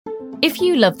If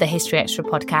you love the History Extra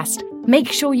podcast, make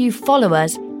sure you follow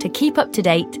us to keep up to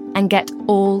date and get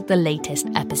all the latest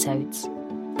episodes.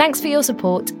 Thanks for your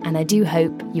support, and I do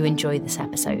hope you enjoy this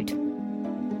episode.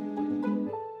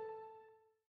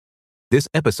 This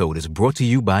episode is brought to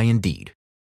you by Indeed.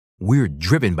 We're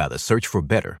driven by the search for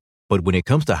better, but when it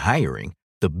comes to hiring,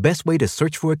 the best way to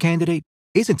search for a candidate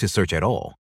isn't to search at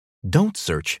all. Don't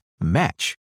search,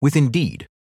 match with Indeed.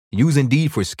 Use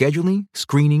Indeed for scheduling,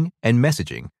 screening, and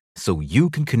messaging so you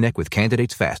can connect with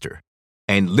candidates faster.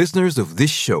 And listeners of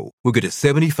this show will get a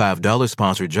 $75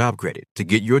 sponsored job credit to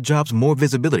get your jobs more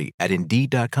visibility at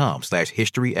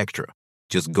Indeed.com/historyextra.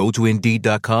 Just go to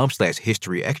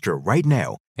Indeed.com/historyextra right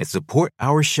now and support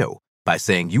our show by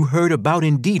saying you heard about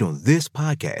Indeed on this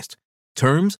podcast.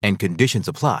 Terms and conditions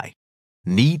apply.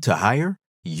 Need to hire?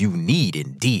 You need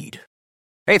Indeed.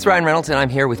 Hey, it's Ryan Reynolds, and I'm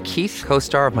here with Keith,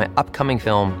 co-star of my upcoming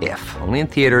film, If, only in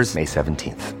theaters May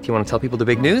 17th. Do you want to tell people the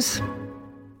big news?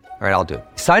 All right, I'll do it.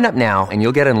 Sign up now and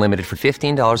you'll get unlimited for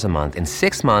 $15 a month and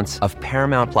 6 months of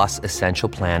Paramount Plus Essential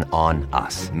Plan on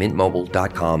us.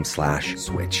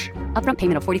 MintMobile.com/switch. Upfront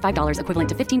payment of $45 equivalent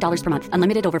to $15 per month.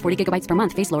 Unlimited over 40 gigabytes per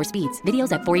month. Face lower speeds.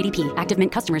 Videos at 480p. Active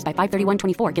Mint customers by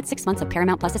 531.24 get 6 months of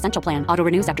Paramount Plus Essential Plan. Auto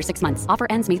renews after 6 months. Offer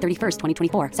ends May 31st,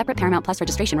 2024. Separate Paramount Plus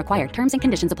registration required. Terms and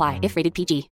conditions apply if rated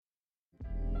PG.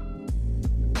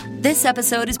 This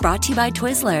episode is brought to you by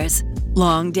Twizzlers.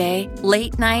 Long day,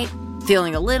 late night,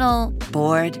 feeling a little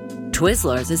bored?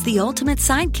 Twizzlers is the ultimate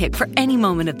sidekick for any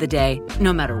moment of the day,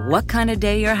 no matter what kind of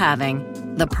day you're having.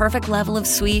 The perfect level of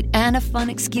sweet and a fun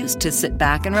excuse to sit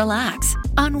back and relax.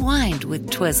 Unwind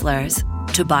with Twizzlers.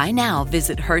 To buy now,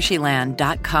 visit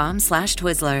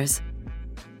Hersheyland.com/Twizzlers.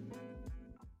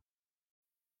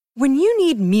 When you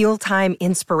need mealtime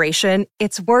inspiration,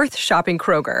 it's worth shopping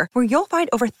Kroger, where you'll find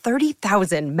over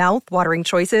 30,000 mouth-watering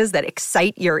choices that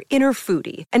excite your inner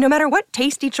foodie. And no matter what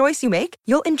tasty choice you make,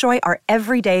 you'll enjoy our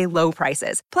everyday low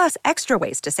prices, plus extra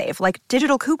ways to save, like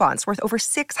digital coupons worth over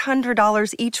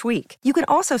 $600 each week. You can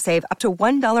also save up to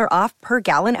 $1 off per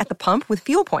gallon at the pump with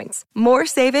fuel points. More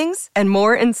savings and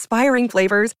more inspiring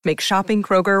flavors make shopping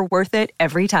Kroger worth it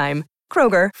every time.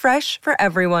 Kroger, fresh for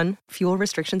everyone. Fuel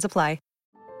restrictions apply.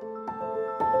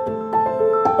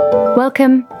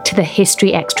 Welcome to the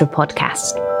History Extra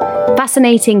podcast.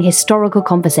 Fascinating historical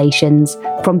conversations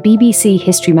from BBC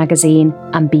History Magazine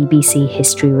and BBC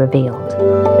History Revealed.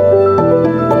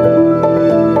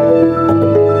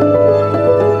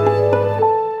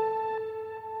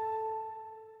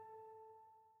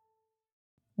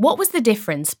 What was the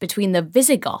difference between the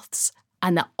Visigoths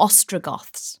and the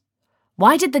Ostrogoths?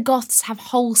 Why did the Goths have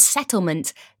whole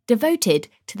settlements devoted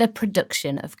to the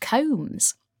production of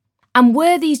combs? And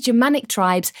were these Germanic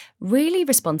tribes really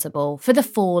responsible for the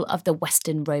fall of the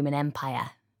Western Roman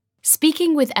Empire?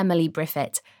 Speaking with Emily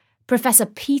Briffett, Professor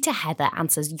Peter Heather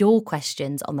answers your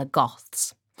questions on the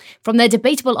Goths, from their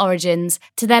debatable origins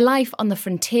to their life on the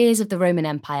frontiers of the Roman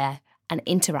Empire and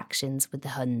interactions with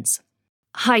the Huns.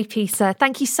 Hi, Peter.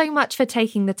 Thank you so much for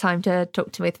taking the time to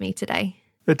talk with me today.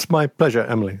 It's my pleasure,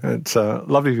 Emily. It's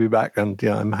lovely to be back, and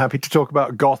I'm happy to talk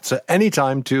about Goths at any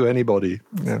time to anybody.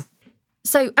 Yeah.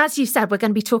 So, as you said, we're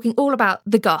going to be talking all about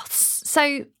the Goths.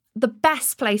 So, the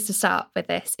best place to start with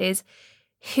this is,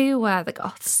 who were the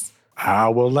Goths?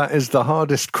 Well, that is the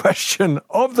hardest question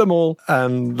of them all,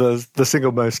 and the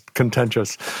single most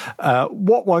contentious.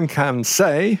 What one can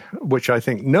say, which I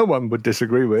think no one would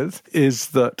disagree with, is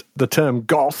that the term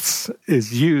Goths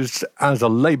is used as a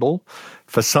label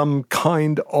for some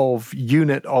kind of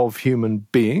unit of human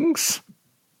beings,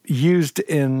 used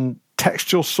in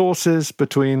textual sources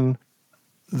between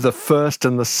the 1st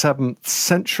and the 7th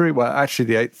century, well, actually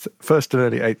the 1st and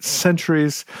early 8th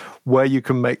centuries, where you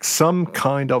can make some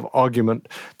kind of argument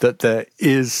that there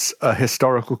is a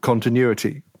historical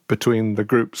continuity between the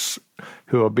groups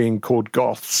who are being called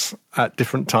Goths at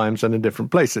different times and in different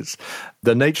places.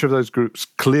 The nature of those groups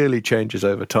clearly changes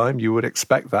over time. You would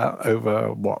expect that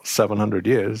over, 700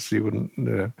 years. You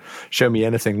wouldn't show me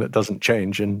anything that doesn't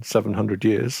change in 700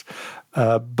 years.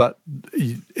 But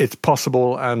it's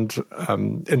possible and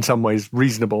in some ways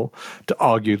reasonable to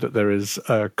argue that there is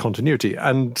a continuity.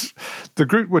 And the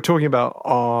group we're talking about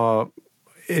are,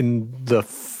 in the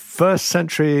 1st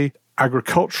century,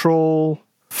 agricultural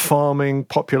farming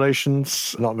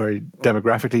populations, not very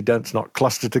demographically dense, not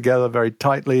clustered together very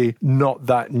tightly, not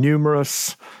that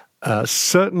numerous,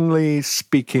 certainly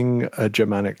speaking a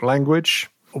Germanic language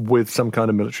with some kind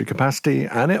of military capacity,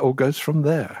 and it all goes from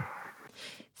there.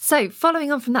 So,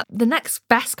 following on from that, the next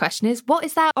best question is, what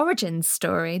is their origin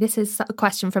story? This is a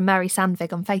question from Mary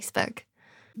Sandvig on Facebook.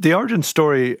 The origin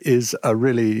story is a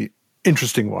really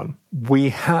interesting one. We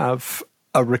have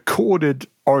a recorded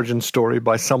origin story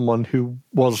by someone who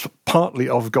was partly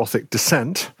of Gothic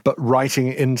descent, but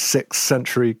writing in 6th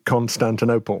century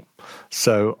Constantinople.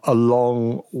 So a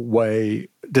long way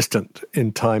distant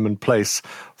in time and place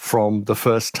from the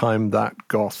first time that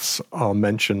Goths are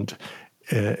mentioned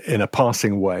in a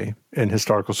passing way in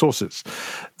historical sources.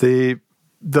 The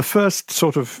first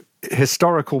sort of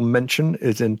historical mention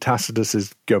is in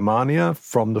Tacitus's Germania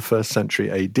from the 1st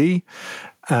century AD,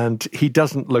 and he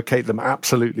doesn't locate them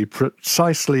absolutely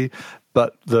precisely,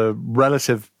 but the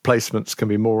relative placements can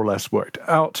be more or less worked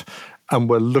out, and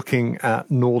we're looking at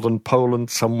northern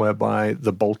Poland, somewhere by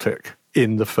the Baltic,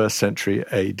 in the 1st century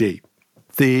AD.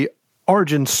 The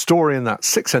origin story in that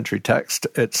 6th century text,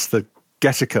 it's the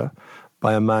Getica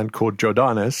by a man called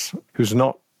Jordanes, who's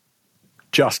not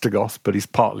just a Goth, but he's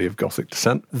partly of Gothic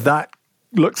descent. That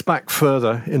looks back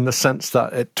further in the sense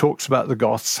that it talks about the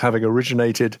Goths having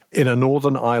originated in a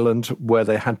northern island where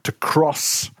they had to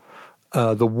cross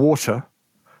the water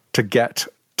to get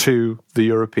to the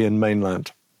European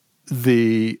mainland.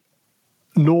 The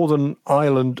northern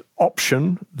island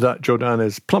option that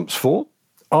Jordanes plumps for,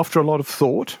 after a lot of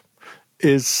thought,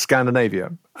 is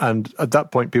Scandinavia. And at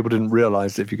that point, people didn't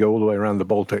realize that if you go all the way around the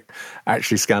Baltic,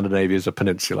 actually Scandinavia is a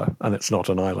peninsula and it's not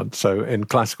an island. So in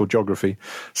classical geography,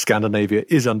 Scandinavia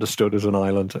is understood as an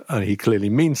island, and he clearly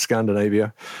means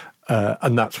Scandinavia,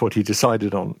 and that's what he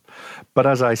decided on. But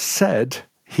as I said,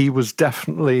 he was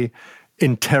definitely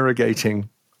interrogating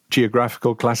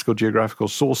classical geographical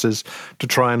sources to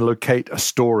try and locate a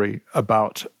story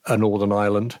about a northern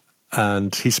island.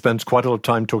 And he spends quite a lot of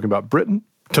time talking about Britain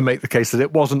to make the case that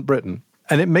it wasn't Britain.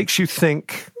 And it makes you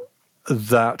think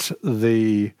that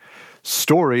the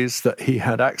stories that he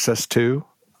had access to,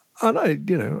 and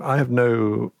I have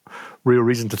no real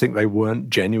reason to think they weren't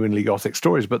genuinely Gothic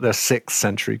stories, but they're 6th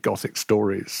century Gothic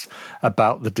stories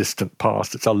about the distant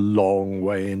past. It's a long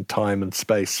way in time and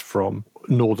space from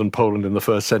northern Poland in the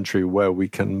 1st century, where we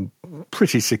can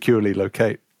pretty securely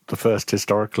locate the first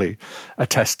historically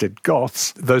attested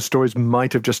Goths. Those stories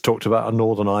might have just talked about a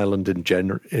northern island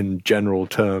in general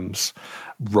terms,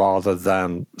 rather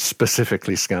than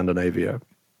specifically Scandinavia.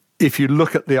 If you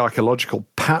look at the archaeological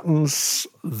patterns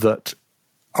that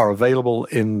are available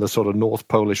in the sort of North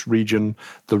Polish region,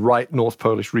 the right North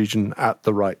Polish region at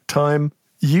the right time,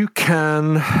 you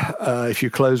can, if you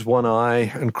close one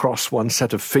eye and cross one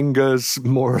set of fingers,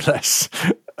 more or less,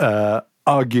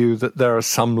 argue that there are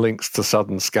some links to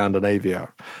southern Scandinavia,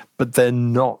 but they're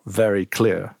not very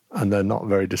clear and they're not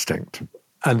very distinct.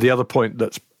 And the other point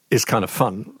that is kind of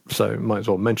fun, so might as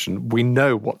well mention, we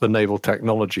know what the naval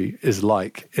technology is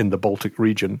like in the Baltic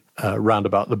region round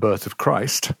about the birth of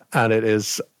Christ, and it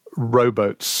is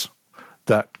rowboats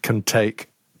that can take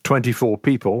 24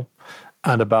 people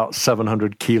and about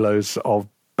 700 kilos of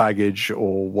baggage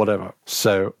or whatever.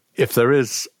 So if there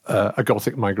is a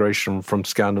Gothic migration from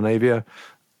Scandinavia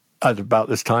at about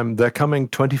this time, they're coming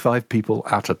 25 people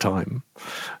at a time.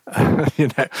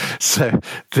 So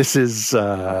this is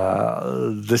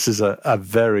a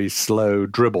very slow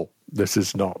dribble. This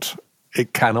is not.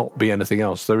 It cannot be anything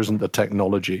else. There isn't the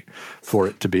technology for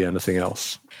it to be anything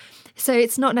else. So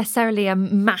it's not necessarily a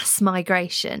mass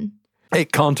migration.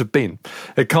 It can't have been.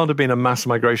 It can't have been a mass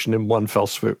migration in one fell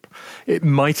swoop. It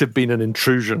might have been an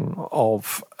intrusion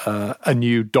of a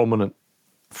new dominant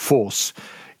force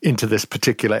into this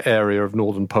particular area of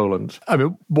northern Poland. I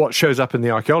mean, what shows up in the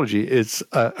archaeology is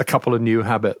a couple of new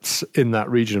habits in that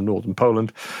region of northern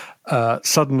Poland.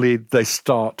 Suddenly they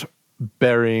start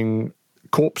burying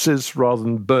corpses rather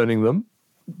than burning them,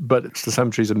 but the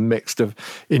cemeteries are mixed of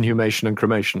inhumation and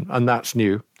cremation, and that's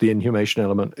new. The inhumation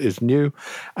element is new,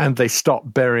 and they stop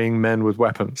burying men with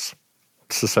weapons.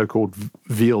 It's the so-called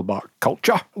Wielbach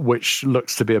culture, which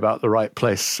looks to be about the right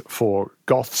place for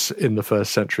Goths in the 1st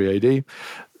century AD.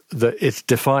 That it's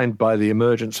defined by the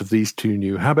emergence of these two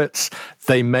new habits.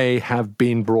 They may have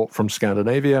been brought from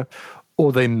Scandinavia,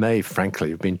 or they may,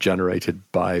 frankly, have been generated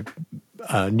by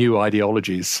new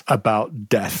ideologies about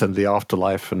death and the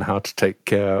afterlife and how to take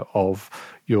care of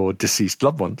your deceased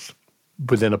loved ones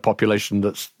within a population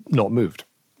that's not moved.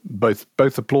 Both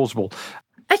are plausible.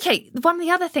 Okay, one of the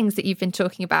other things that you've been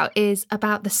talking about is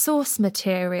about the source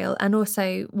material and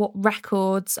also what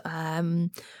records,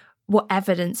 what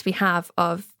evidence we have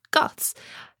of Goths.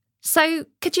 So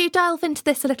could you delve into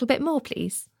this a little bit more,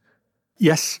 please?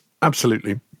 Yes,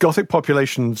 absolutely. Gothic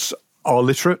populations are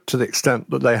literate to the extent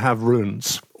that they have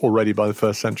runes already by the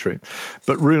 1st century.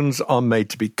 But runes are made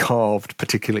to be carved,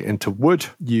 particularly into wood.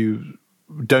 You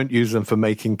don't use them for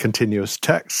making continuous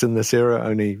texts in this era.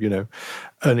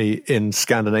 Only in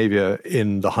Scandinavia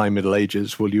in the High Middle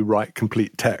Ages will you write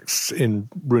complete texts in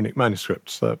runic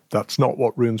manuscripts. That's not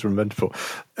what runes were invented for.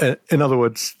 In other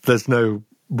words, there's no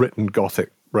written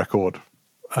Gothic record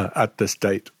at this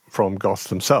date from Goths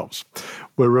themselves.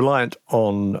 We're reliant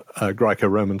on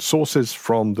Greco-Roman sources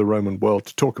from the Roman world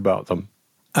to talk about them.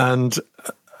 And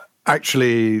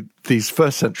actually, these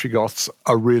first century Goths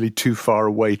are really too far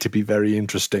away to be very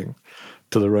interesting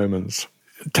to the Romans.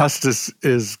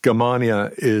 Tacitus's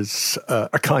Germania is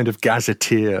a kind of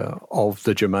gazetteer of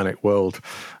the Germanic world,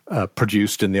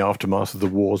 produced in the aftermath of the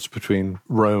wars between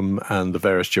Rome and the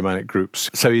various Germanic groups.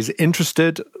 So he's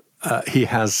interested. He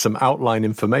has some outline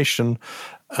information,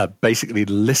 basically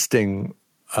listing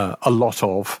a lot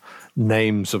of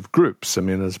names of groups. I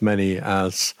mean, as many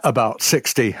as about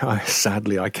 60.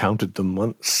 Sadly, I counted them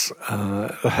once.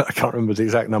 I can't remember the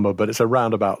exact number, but it's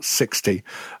around about 60,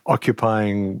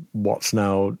 occupying what's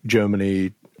now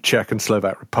Germany, Czech and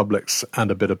Slovak republics,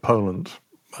 and a bit of Poland.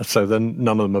 So then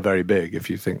none of them are very big. If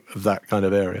you think of that kind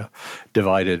of area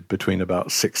divided between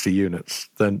about 60 units,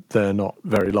 then they're not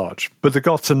very large. But the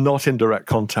Goths are not in direct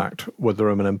contact with the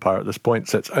Roman Empire at this point,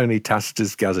 so it's only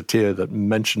Tacitus' gazetteer that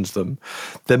mentions them.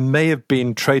 There may have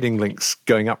been trading links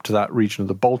going up to that region of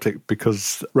the Baltic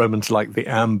because Romans like the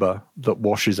amber that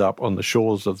washes up on the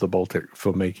shores of the Baltic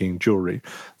for making jewelry.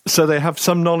 So they have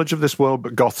some knowledge of this world,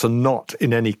 but Goths are not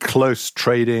in any close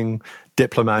trading,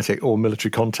 diplomatic or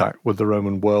military contact with the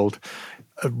Roman world,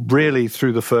 really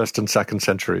through the 1st and 2nd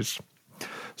centuries.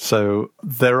 So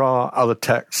there are other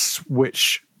texts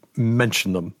which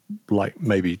mention them, like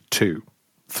maybe 2.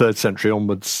 3rd century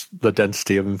onwards, the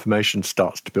density of information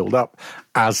starts to build up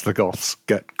as the Goths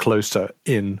get closer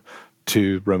in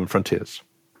to Roman frontiers.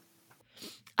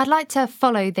 I'd like to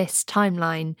follow this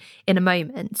timeline in a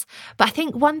moment, but I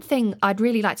think one thing I'd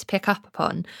really like to pick up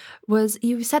upon was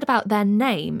you said about their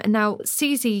name. And now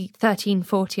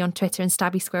Susie1340 on Twitter and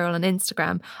Stabby Squirrel on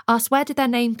Instagram asked, where did their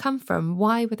name come from?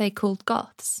 Why were they called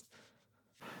Goths?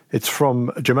 It's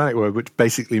from a Germanic word which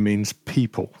basically means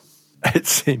people, it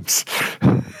seems.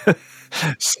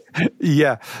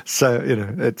 Yeah, so,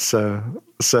 it's... there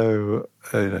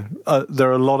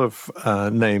are a lot of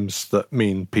names that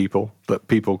mean people, that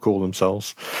people call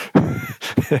themselves.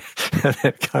 And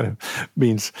it kind of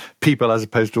means people as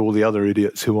opposed to all the other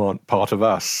idiots who aren't part of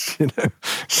us,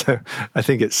 So I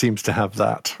think it seems to have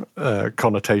that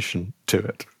connotation to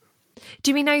it.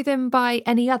 Do we know them by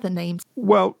any other names?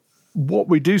 Well, what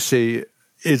we do see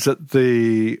is that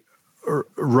the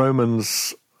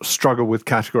Romans struggle with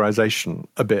categorization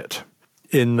a bit,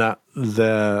 in that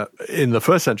in the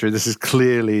 1st century, this is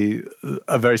clearly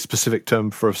a very specific term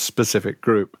for a specific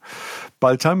group.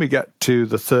 By the time we get to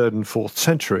the 3rd and 4th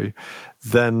century,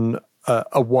 then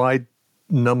a wide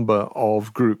number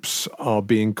of groups are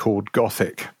being called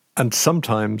Gothic. And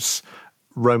sometimes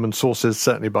Roman sources,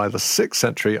 certainly by the 6th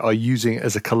century, are using it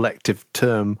as a collective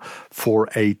term for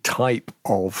a type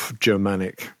of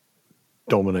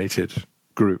Germanic-dominated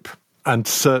group. And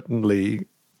certainly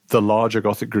the larger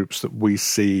Gothic groups that we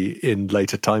see in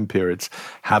later time periods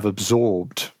have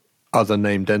absorbed other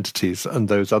named entities, and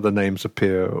those other names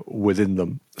appear within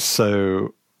them.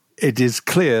 So it is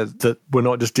clear that we're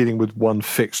not just dealing with one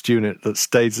fixed unit that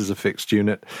stays as a fixed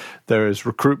unit. There is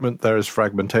recruitment, there is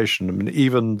fragmentation. I mean,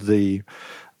 even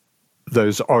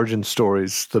those origin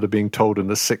stories that are being told in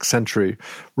the 6th century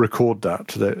record that.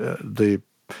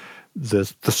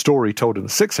 The story told in the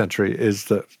 6th century is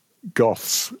that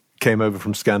Goths came over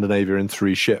from Scandinavia in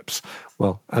 3 ships.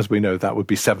 Well, as we know, that would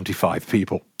be 75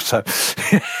 people. So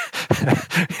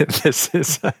this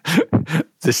is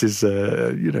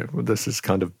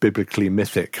kind of biblically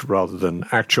mythic rather than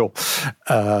actual.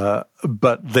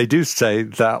 But they do say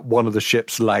that one of the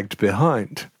ships lagged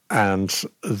behind, and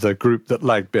the group that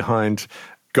lagged behind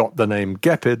got the name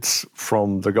Gepids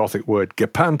from the Gothic word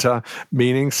Gepanta,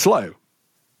 meaning slow.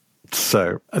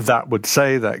 So that would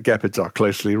say that Gepids are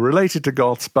closely related to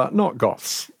Goths, but not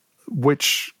Goths,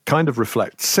 which kind of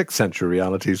reflects 6th century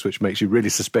realities, which makes you really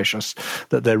suspicious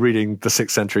that they're reading the 6th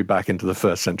century back into the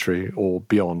 1st century or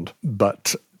beyond.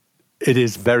 But it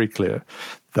is very clear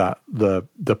that the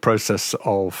process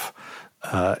of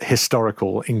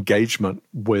historical engagement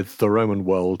with the Roman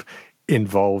world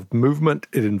involved movement,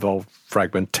 it involved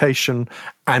fragmentation,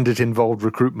 and it involved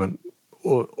recruitment,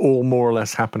 all more or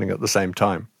less happening at the same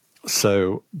time.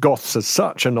 So Goths as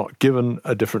such are not given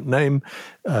a different name.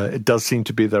 It does seem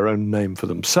to be their own name for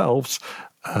themselves,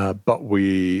 but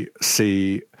we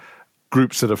see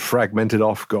groups that have fragmented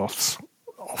off Goths,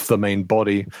 off the main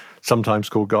body, sometimes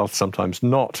called Goths, sometimes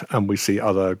not, and we see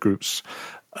other groups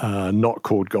not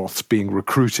called Goths being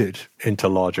recruited into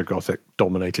larger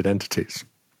Gothic-dominated entities.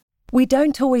 We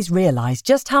don't always realise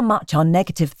just how much our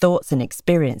negative thoughts and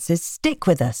experiences stick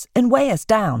with us and weigh us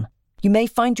down. You may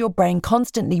find your brain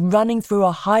constantly running through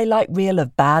a highlight reel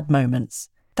of bad moments.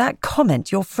 That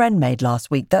comment your friend made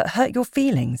last week that hurt your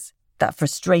feelings. That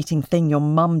frustrating thing your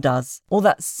mum does. Or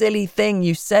that silly thing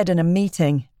you said in a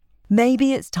meeting.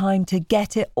 Maybe it's time to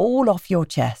get it all off your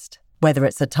chest. Whether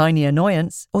it's a tiny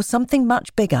annoyance or something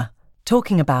much bigger.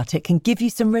 Talking about it can give you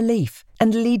some relief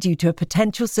and lead you to a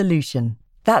potential solution.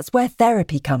 That's where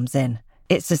therapy comes in.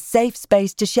 It's a safe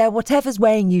space to share whatever's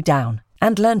weighing you down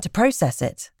and learn to process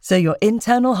it so your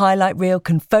internal highlight reel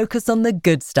can focus on the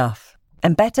good stuff.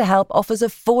 And BetterHelp offers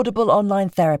affordable online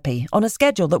therapy on a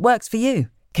schedule that works for you.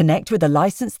 Connect with a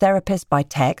licensed therapist by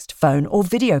text, phone, or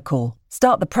video call.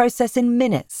 Start the process in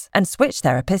minutes and switch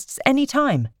therapists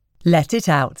anytime. Let it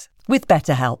out with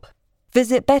BetterHelp.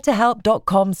 Visit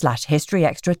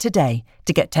betterhelp.com/historyextra today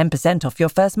to get 10% off your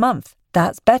first month.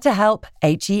 That's BetterHelp,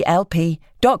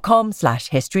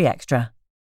 HELP.com/historyextra.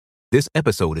 This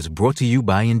episode is brought to you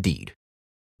by Indeed.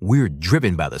 We're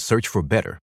driven by the search for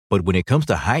better, but when it comes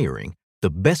to hiring, the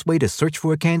best way to search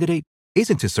for a candidate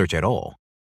isn't to search at all.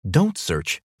 Don't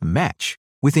search, match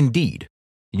with Indeed.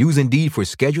 Use Indeed for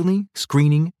scheduling,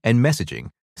 screening, and messaging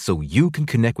so you can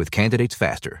connect with candidates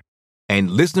faster.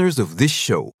 And listeners of this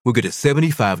show will get a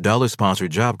 $75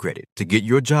 sponsored job credit to get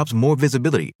your jobs more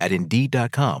visibility at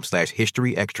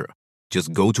Indeed.com/historyextra.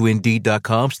 Just go to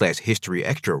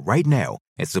Indeed.com/historyextra right now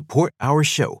and support our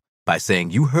show by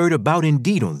saying you heard about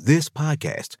Indeed on this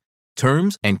podcast.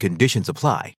 Terms and conditions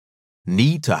apply.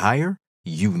 Need to hire?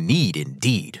 You need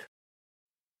Indeed.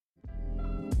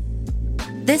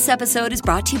 This episode is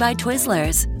brought to you by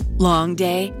Twizzlers. Long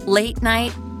day, late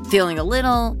night, feeling a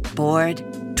little bored.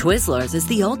 Twizzlers is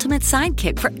the ultimate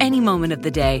sidekick for any moment of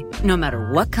the day, no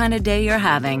matter what kind of day you're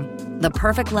having. The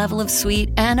perfect level of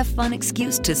sweet and a fun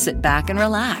excuse to sit back and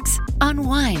relax.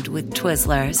 Unwind with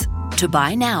Twizzlers. To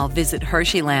buy now, visit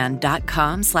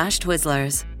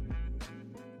Hersheyland.com/Twizzlers.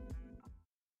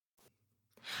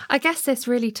 I guess this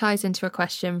really ties into a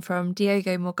question from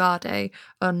Diogo Morgado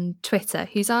on Twitter,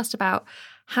 who's asked about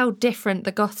how different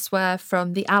the Goths were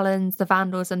from the Alans, the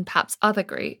Vandals, and perhaps other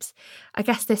groups. I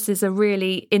guess this is a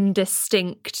really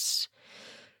indistinct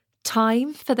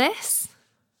time for this.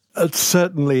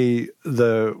 Certainly,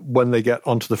 when they get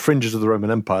onto the fringes of the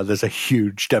Roman Empire, there's a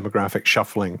huge demographic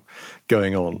shuffling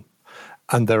going on.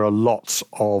 And there are lots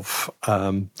of,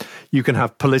 you can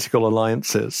have political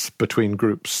alliances between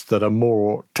groups that are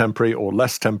more temporary or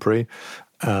less temporary,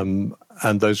 and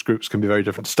those groups can be very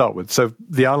different to start with. So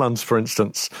the Alans, for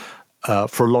instance,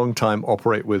 for a long time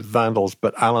operate with Vandals,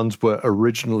 but Alans were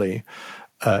originally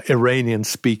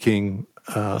Iranian-speaking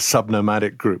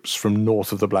sub-nomadic groups from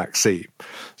north of the Black Sea.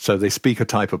 So they speak a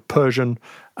type of Persian,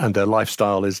 and their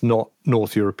lifestyle is not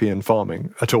North European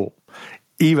farming at all.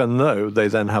 Even though they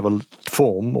then have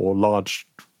large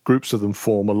groups of them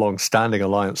form a long-standing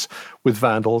alliance with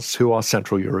Vandals, who are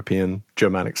Central European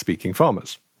Germanic-speaking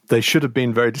farmers. They should have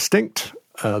been very distinct.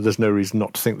 There's no reason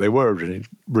not to think they were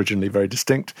originally very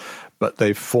distinct, but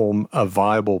they form a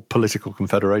viable political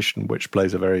confederation, which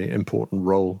plays a very important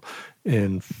role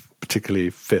in particularly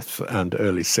 5th and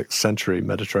early 6th century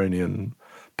Mediterranean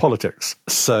politics.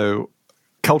 So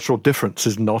cultural difference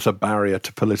is not a barrier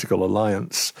to political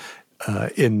alliance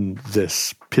in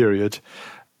this period.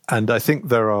 And I think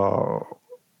there are,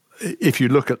 if you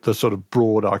look at the sort of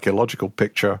broad archaeological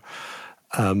picture,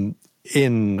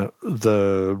 in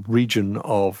the region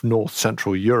of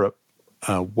north-central Europe,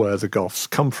 where the Goths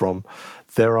come from,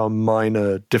 there are only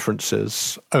minor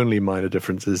differences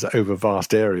over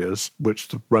vast areas, which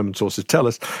the Roman sources tell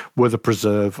us were the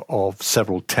preserve of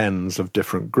several tens of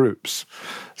different groups.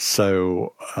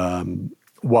 So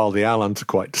while the Alans are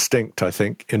quite distinct, I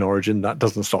think, in origin, that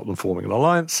doesn't stop them forming an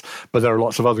alliance. But there are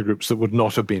lots of other groups that would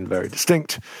not have been very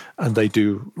distinct, and they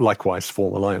do likewise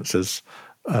form alliances,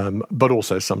 but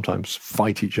also sometimes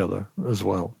fight each other as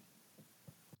well.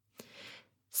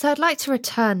 So I'd like to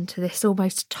return to this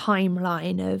almost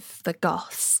timeline of the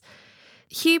Goths.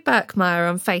 Hugh Birkmeyer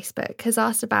on Facebook has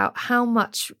asked about how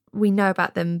much we know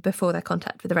about them before their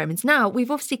contact with the Romans. Now,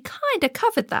 we've obviously kind of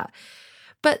covered that.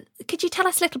 But could you tell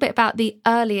us a little bit about the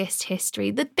earliest history,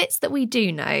 the bits that we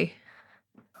do know?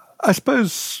 I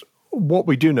suppose what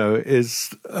we do know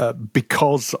is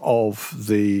because of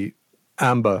the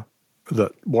amber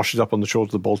that washes up on the shores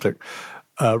of the Baltic,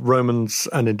 Romans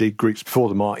and indeed Greeks before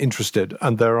them are interested.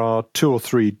 And there are 2 or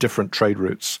 3 different trade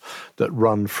routes that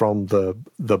run from the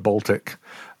Baltic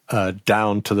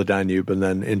down to the Danube and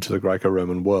then into the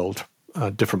Greco-Roman world,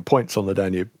 different points on the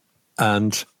Danube.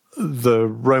 And the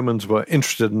Romans were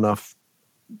interested enough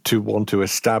to want to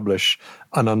establish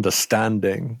an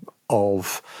understanding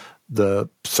of the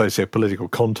socio-political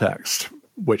context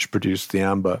which produced the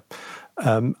amber.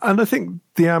 And I think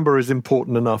the amber is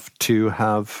important enough to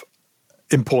have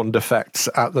important effects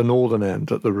at the northern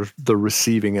end, at the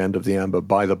receiving end of the amber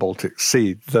by the Baltic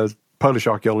Sea. The Polish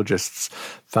archaeologists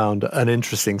found an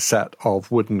interesting set of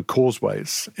wooden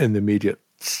causeways in the immediate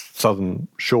southern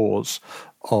shores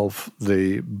of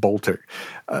the Baltic.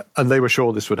 And they were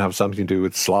sure this would have something to do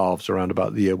with Slavs around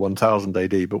about the year 1000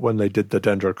 AD, but when they did the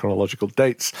dendrochronological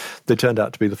dates, they turned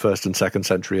out to be the 1st and 2nd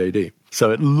century AD. So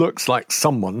it looks like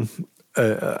someone,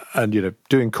 and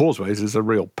doing causeways is a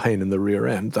real pain in the rear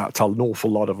end. That's an awful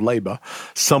lot of labor.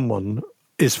 Someone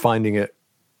is finding it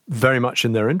very much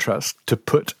in their interest to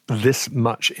put this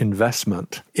much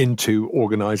investment into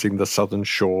organizing the southern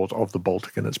shores of the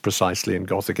Baltic, and it's precisely in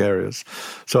Gothic areas.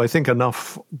 So I think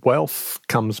enough wealth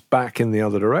comes back in the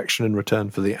other direction in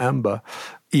return for the amber,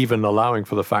 even allowing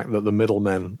for the fact that the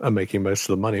middlemen are making most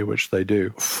of the money, which they do,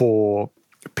 for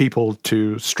people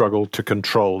to struggle to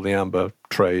control the amber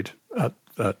trade at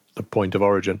the point of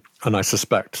origin. And I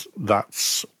suspect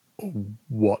that's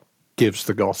what gives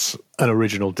the Goths an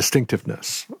original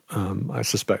distinctiveness. I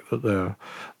suspect that they're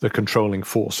the controlling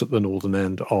force at the northern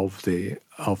end of the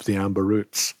amber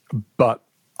routes. But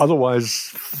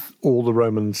otherwise, all the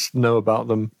Romans know about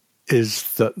them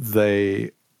is that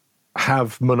they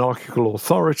have monarchical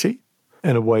authority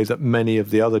in a way that many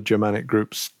of the other Germanic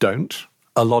groups don't.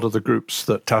 A lot of the groups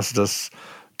that Tacitus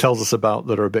tells us about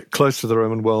that are a bit close to the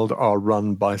Roman world are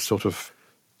run by sort of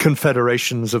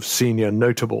confederations of senior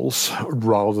notables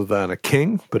rather than a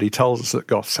king, but he tells us that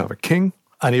Goths have a king.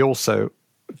 And he also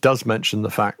does mention the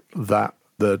fact that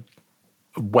the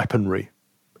weaponry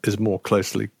is more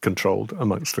closely controlled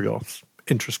amongst the Goths,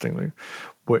 interestingly,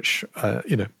 which,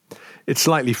 it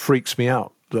slightly freaks me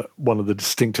out that one of the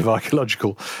distinctive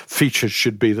archaeological features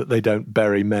should be that they don't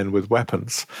bury men with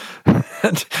weapons.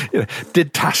 And,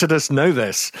 did Tacitus know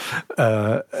this?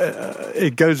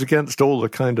 It goes against all the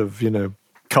kind of,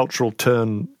 cultural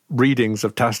turn readings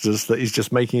of Tacitus that he's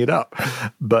just making it up.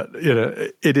 But,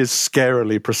 it is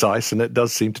scarily precise, and it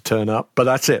does seem to turn up. But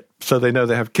that's it. So they know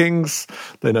they have kings.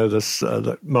 They know this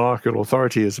that monarchical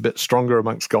authority is a bit stronger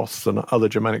amongst Goths than other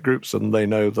Germanic groups, and they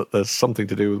know that there's something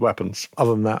to do with weapons.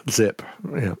 Other than that, zip.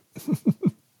 Yeah.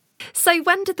 So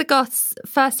when did the Goths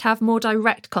first have more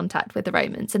direct contact with the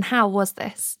Romans, and how was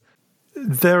this?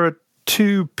 There are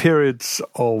two periods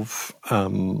of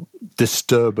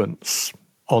disturbance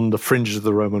on the fringes of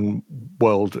the Roman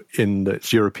world in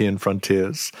its European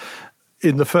frontiers.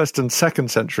 In the 1st and 2nd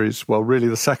centuries, well, really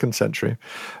the 2nd century,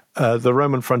 the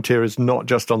Roman frontier is not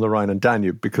just on the Rhine and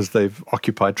Danube because they've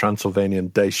occupied Transylvanian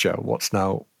Dacia, what's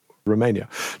now Romania.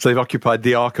 So they've occupied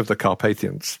the Arc of the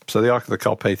Carpathians. So the Arc of the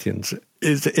Carpathians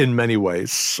is in many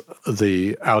ways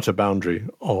the outer boundary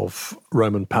of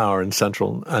Roman power in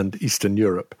Central and Eastern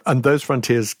Europe. And those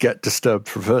frontiers get disturbed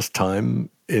for the first time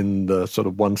in the sort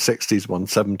of 160s,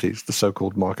 170s, the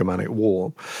so-called Marcomannic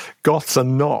War. Goths are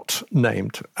not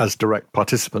named as direct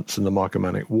participants in the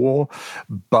Marcomannic War,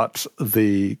 but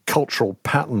the cultural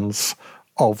patterns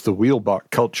of the wheelbark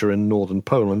culture in northern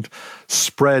Poland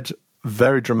spread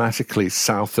very dramatically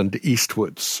south and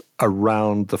eastwards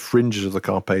around the fringes of the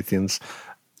Carpathians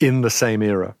in the same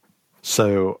era.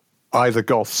 So either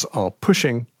Goths are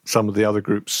pushing some of the other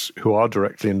groups who are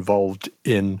directly involved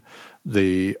in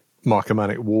the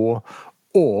Marcomannic War,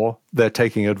 or they're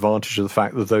taking advantage of the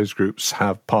fact that those groups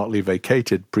have partly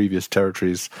vacated previous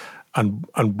territories and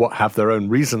what have their own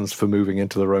reasons for moving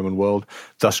into the Roman world,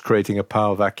 thus creating a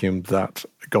power vacuum that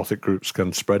Gothic groups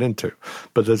can spread into.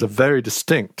 But there's a very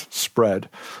distinct spread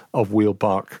of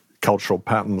wheelbark cultural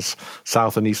patterns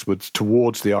south and eastwards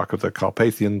towards the Arc of the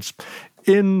Carpathians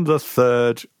in the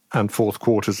 3rd and 4th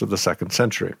quarters of the 2nd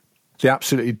century. The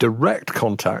absolutely direct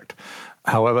contact,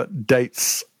 however,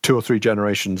 dates 2 or 3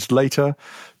 generations later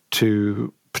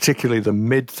to particularly the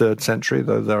mid-3rd century,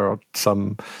 though there are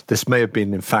some, this may have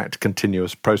been in fact a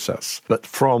continuous process. But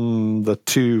from the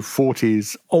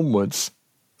 240s onwards,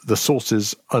 the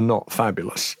sources are not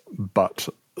fabulous, but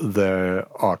they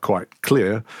are quite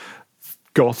clear.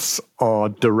 Goths are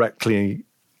directly,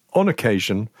 on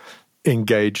occasion,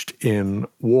 engaged in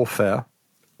warfare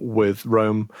with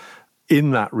Rome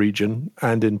in that region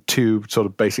and in 2 sort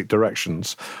of basic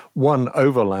directions. One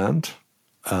overland,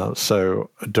 so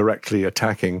directly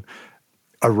attacking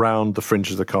around the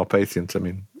fringe of the Carpathians. I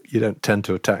mean, you don't tend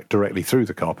to attack directly through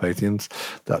the Carpathians.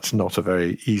 That's not a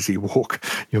very easy walk.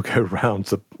 You'll go round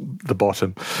the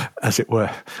bottom, as it were,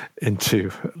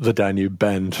 into the Danube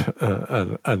bend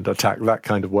and attack that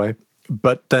kind of way.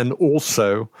 But then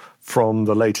also from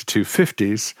the later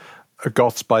 250s,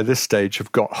 Goths by this stage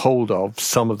have got hold of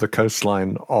some of the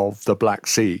coastline of the Black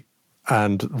Sea,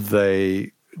 and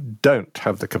they don't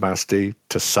have the capacity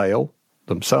to sail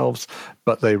themselves,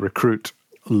 but they recruit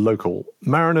local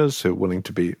mariners who are willing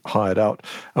to be hired out,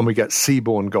 and we get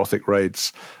seaborne Gothic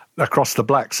raids across the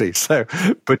Black Sea. So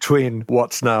between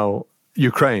what's now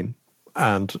Ukraine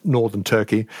and northern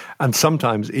Turkey, and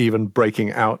sometimes even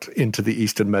breaking out into the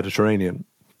eastern Mediterranean.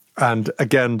 And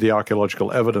again, the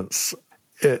archaeological evidence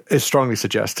is strongly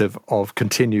suggestive of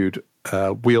continued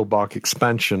wheelbark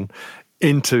expansion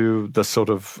into the sort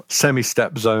of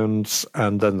semi-steppe zones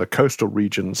and then the coastal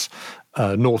regions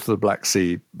north of the Black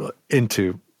Sea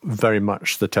into very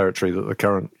much the territory that the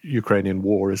current Ukrainian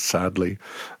war is sadly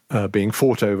being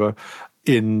fought over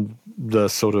in the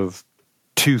sort of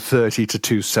 230 to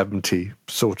 270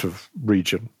 sort of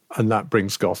region. And that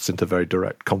brings Goths into very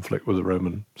direct conflict with the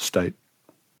Roman state.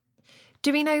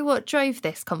 Do we know what drove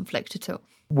this conflict at all?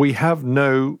 We have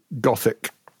no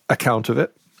Gothic account of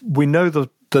it. We know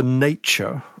the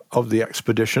nature of the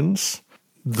expeditions.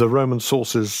 The Roman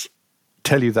sources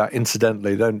tell you that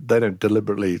incidentally. They don't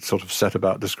deliberately sort of set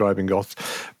about describing Goths.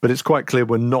 But it's quite clear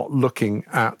we're not looking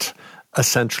at a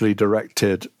centrally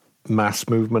directed mass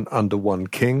movement under one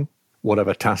king,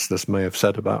 whatever Tacitus may have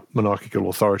said about monarchical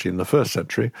authority in the first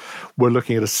century. We're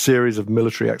looking at a series of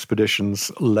military expeditions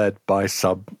led by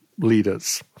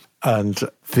sub-leaders. And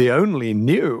the only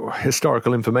new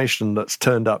historical information that's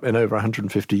turned up in over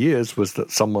 150 years was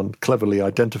that someone cleverly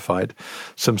identified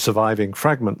some surviving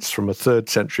fragments from a 3rd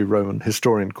century Roman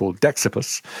historian called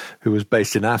Dexippus, who was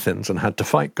based in Athens and had to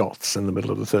fight Goths in the middle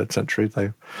of the 3rd century.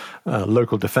 The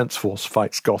local defense force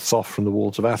fights Goths off from the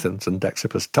walls of Athens, and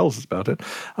Dexippus tells us about it.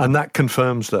 And that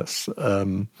confirms this.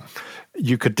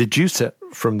 You could deduce it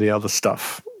from the other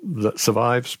stuff that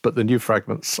survives, but the new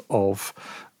fragments of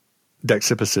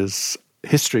Dexippus's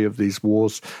history of these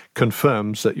wars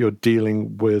confirms that you're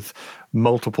dealing with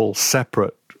multiple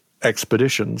separate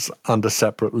expeditions under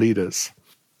separate leaders.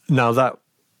 Now that,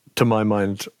 to my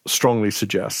mind, strongly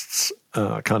suggests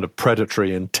a kind of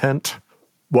predatory intent.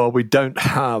 While we don't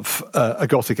have a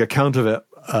Gothic account of it,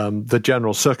 the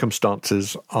general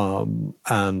circumstances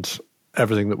and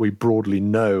everything that we broadly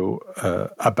know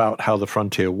about how the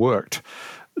frontier worked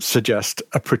suggest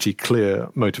a pretty clear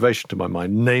motivation to my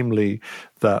mind, namely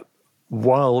that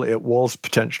while it was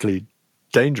potentially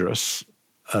dangerous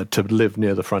to live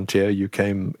near the frontier, you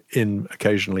came in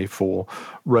occasionally for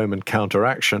Roman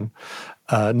counteraction,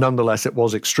 nonetheless it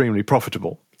was extremely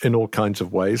profitable in all kinds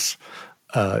of ways.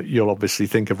 You'll obviously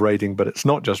think of raiding, but it's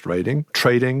not just raiding.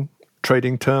 Trading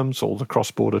terms, all the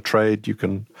cross-border trade, you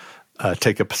can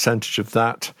take a percentage of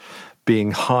that.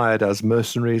 Being hired as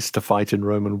mercenaries to fight in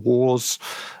Roman wars,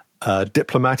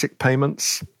 diplomatic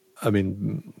payments. I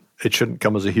mean, it shouldn't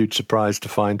come as a huge surprise to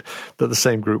find that the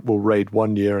same group will raid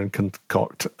one year and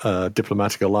concoct a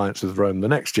diplomatic alliance with Rome the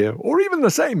next year, or even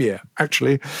the same year,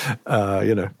 actually.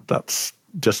 That's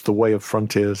just the way of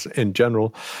frontiers in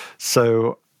general.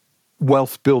 So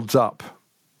wealth builds up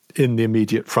in the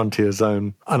immediate frontier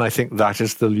zone. And I think that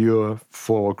is the lure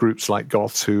for groups like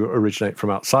Goths who originate from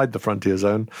outside the frontier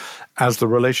zone. As the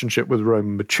relationship with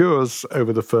Rome matures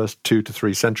over the first 2 to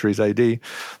 3 centuries AD,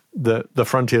 the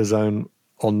frontier zone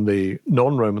on the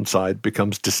non-Roman side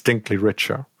becomes distinctly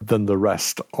richer than the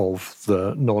rest of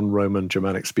the non-Roman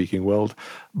Germanic-speaking world.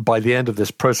 By the end of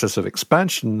this process of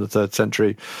expansion in the 3rd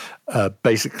century,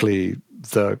 basically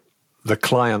the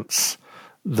clients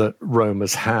that Rome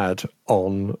has had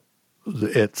on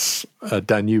its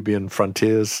Danubian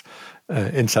frontiers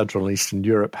in Central and Eastern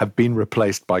Europe have been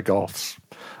replaced by Goths.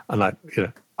 And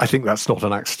I think that's not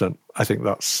an accident. I think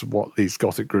that's what these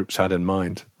Gothic groups had in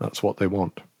mind. That's what they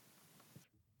want.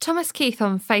 Thomas Keith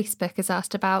on Facebook has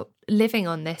asked about living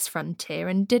on this frontier,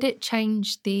 and did it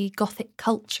change the Gothic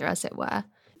culture, as it were?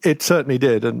 It certainly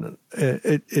did, and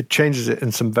it changes it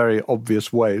in some very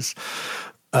obvious ways.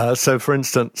 So, for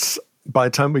instance, by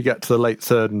the time we get to the late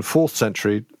 3rd and 4th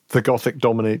century, the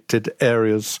Gothic-dominated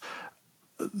areas,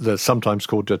 they're sometimes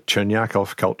called the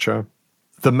Cherniakov culture.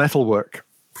 The metalwork,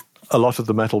 a lot of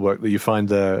the metalwork that you find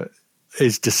there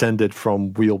is descended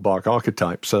from wheelbark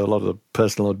archetypes. So a lot of the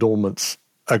personal adornments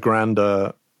are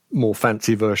grander, more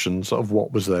fancy versions of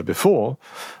what was there before,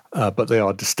 but they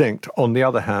are distinct. On the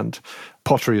other hand,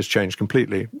 pottery has changed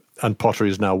completely, and pottery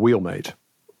is now wheel-made.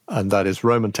 And that is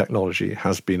Roman technology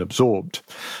has been absorbed.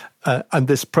 And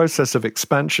this process of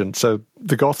expansion, so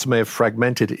the Goths may have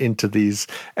fragmented into these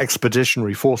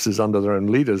expeditionary forces under their own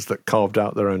leaders that carved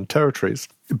out their own territories,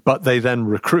 but they then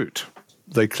recruit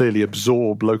they clearly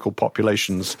absorb local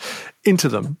populations into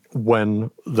them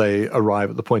when they arrive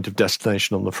at the point of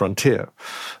destination on the frontier.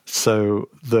 So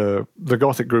the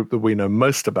Gothic group that we know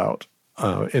most about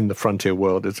in the frontier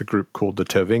world is a group called the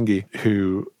Tervingi,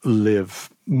 who live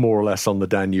more or less on the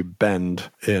Danube bend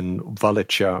in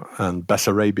Wallachia and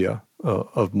Bessarabia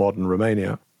of modern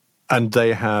Romania. And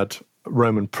they had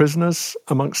Roman prisoners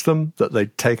amongst them that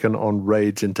they'd taken on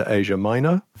raids into Asia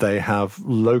Minor. They have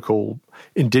local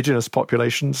indigenous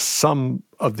populations. Some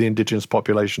of the indigenous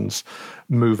populations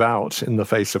move out in the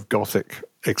face of Gothic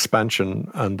expansion,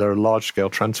 and there are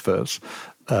large-scale transfers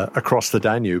across the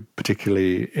Danube,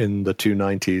 particularly in the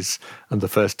 290s and the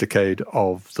first decade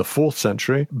of the 4th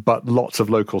century. But lots of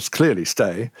locals clearly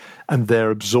stay, and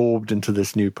they're absorbed into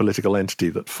this new political entity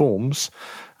that forms.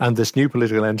 And this new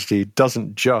political entity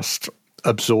doesn't just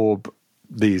absorb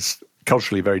these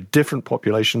culturally very different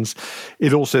populations,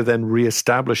 it also then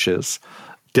reestablishes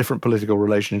different political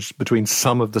relations between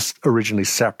some of the originally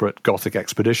separate Gothic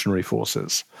expeditionary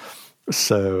forces.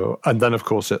 So, and then, of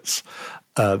course, it's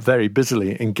very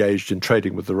busily engaged in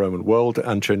trading with the Roman world,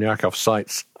 and Chernyakhov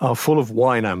sites are full of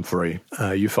wine amphorae.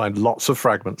 You find lots of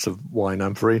fragments of wine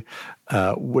amphorae,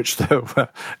 which there were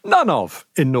none of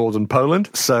in northern Poland.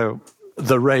 So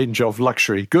the range of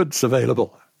luxury goods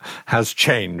available has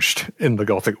changed in the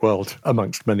Gothic world,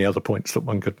 amongst many other points that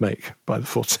one could make by the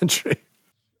 4th century.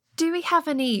 Do we have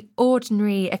any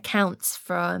ordinary accounts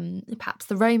from perhaps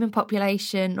the Roman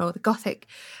population or the Gothic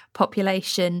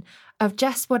population of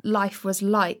just what life was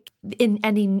like in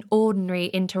any ordinary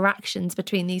interactions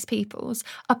between these peoples?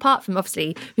 Apart from,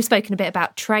 obviously, we've spoken a bit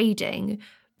about trading.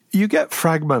 You get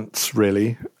fragments,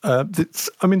 really.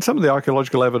 Some of the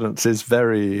archaeological evidence is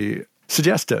very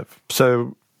suggestive.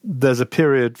 So there's a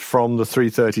period from the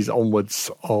 330s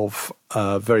onwards of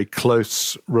very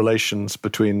close relations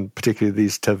between particularly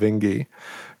these Tervingi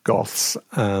Goths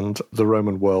and the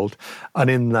Roman world.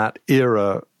 And in that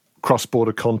era,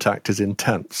 cross-border contact is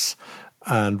intense.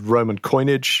 And Roman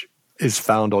coinage is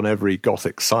found on every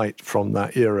Gothic site from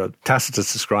that era.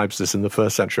 Tacitus describes this in the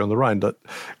 1st century on the Rhine, that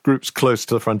groups close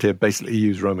to the frontier basically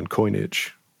use Roman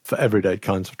coinage for everyday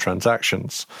kinds of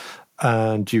transactions.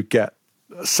 And you get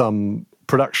some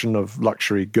production of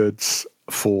luxury goods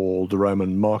for the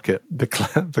Roman market. The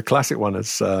classic one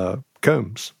is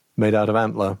combs made out of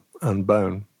antler and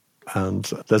bone. And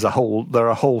there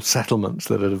are whole settlements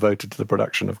that are devoted to the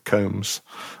production of combs,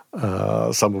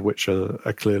 some of which are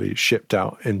clearly shipped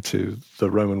out into the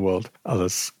Roman world,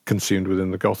 others consumed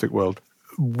within the Gothic world.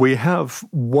 We have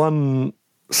one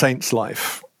saint's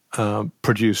life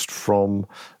produced from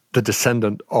the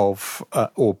descendant of,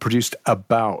 or produced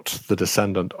about the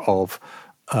descendant of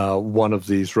one of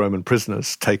these Roman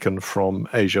prisoners taken from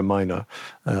Asia Minor.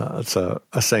 It's a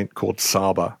saint called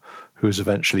Saba, who was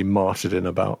eventually martyred in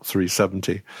about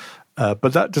 370.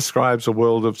 But that describes a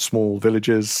world of small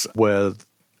villages where,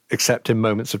 except in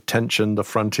moments of tension, the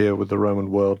frontier with the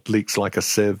Roman world leaks like a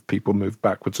sieve. People move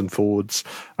backwards and forwards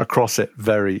across it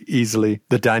very easily.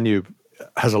 The Danube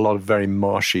has a lot of very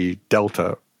marshy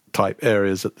delta-type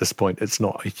areas at this point. It's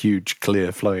not a huge,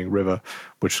 clear flowing river,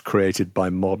 which was created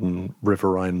by modern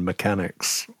riverine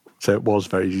mechanics. So it was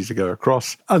very easy to go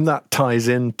across. And that ties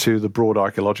into the broad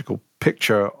archaeological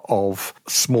picture of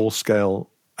small-scale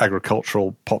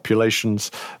agricultural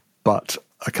populations, but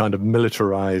a kind of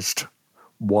militarized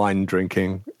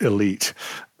wine-drinking elite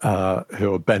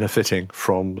who are benefiting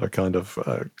from the kind of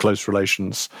close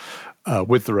relations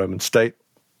with the Roman state.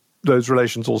 Those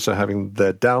relations also having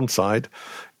their downside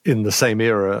in the same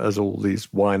era as all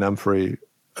these wine amphorae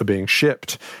are being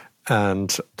shipped.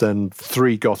 And then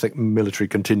 3 Gothic military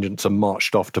contingents are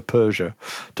marched off to Persia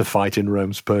to fight in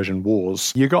Rome's Persian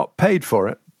wars. You got paid for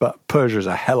it, but Persia's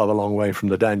a hell of a long way from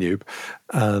the Danube,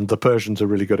 and the Persians are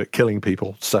really good at killing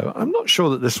people. So I'm not sure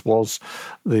that this was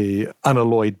the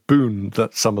unalloyed boon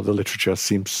that some of the literature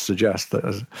seems to suggest,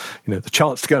 that, the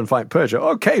chance to go and fight Persia.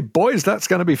 Okay, boys, that's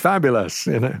going to be fabulous,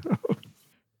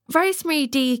 Rosemary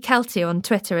D. Kelty on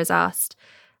Twitter has asked,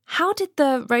 how did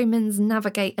the Romans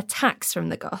navigate attacks from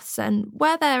the Goths, and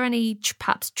were there any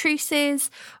perhaps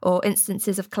truces or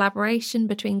instances of collaboration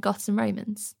between Goths and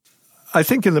Romans? I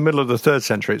think in the middle of the 3rd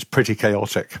century it's pretty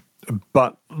chaotic,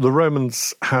 but the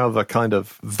Romans have a kind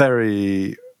of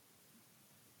very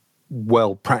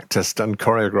well-practiced and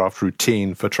choreographed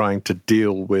routine for trying to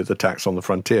deal with attacks on the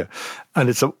frontier. And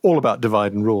it's all about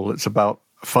divide and rule. It's about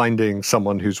finding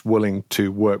someone who's willing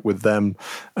to work with them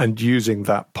and using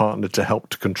that partner to help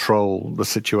to control the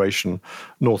situation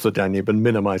north of Danube and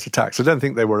minimize attacks. I don't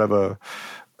think they were ever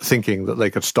thinking that they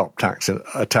could stop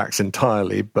attacks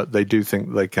entirely, but they do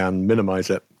think they can minimize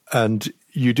it. And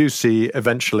you do see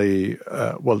eventually,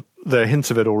 there are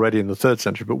hints of it already in the 3rd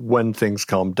century, but when things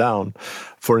calm down,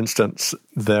 for instance,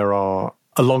 there are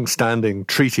long-standing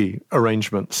treaty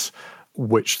arrangements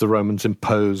which the Romans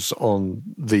impose on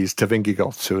these Tevingi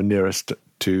Goths who are nearest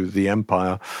to the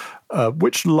empire,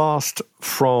 which last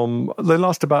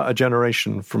about a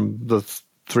generation, from the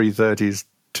 330s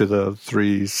to the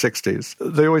 360s.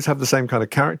 They always have the same kind of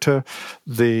character.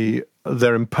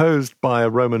 They're imposed by a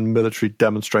Roman military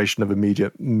demonstration of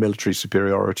immediate military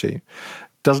superiority.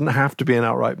 Doesn't have to be an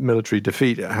outright military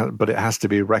defeat, but it has to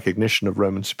be a recognition of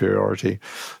Roman superiority.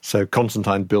 So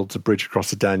Constantine builds a bridge across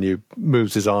the Danube,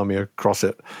 moves his army across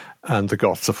it, and the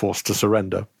Goths are forced to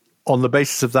surrender. On the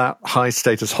basis of that,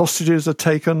 high-status hostages are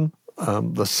taken.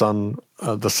 The son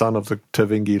of the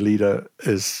Tevingi leader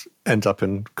ends up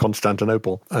in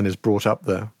Constantinople and is brought up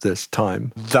there this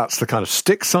time. That's the kind of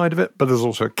stick side of it, but there's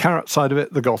also a carrot side of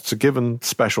it. The Goths are given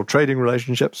special trading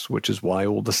relationships, which is why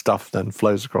all the stuff then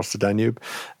flows across the Danube.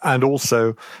 And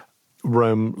also,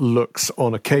 Rome looks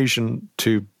on occasion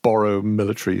to borrow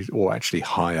military, or actually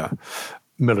hire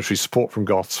military support from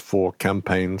Goths for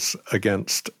campaigns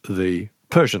against the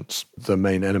Persians, the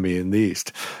main enemy in the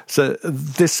east. So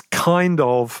this kind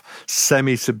of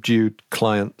semi-subdued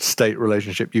client-state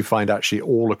relationship you find actually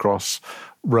all across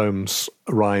Rome's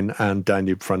Rhine and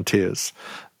Danube frontiers.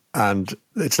 And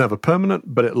it's never permanent,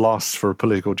 but it lasts for a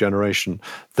political generation.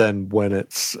 Then when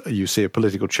you see a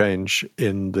political change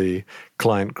in the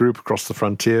client group across the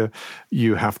frontier,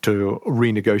 you have to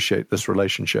renegotiate this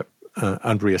relationship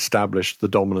and re-establish the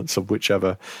dominance of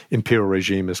whichever imperial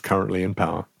regime is currently in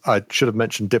power. I should have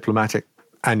mentioned diplomatic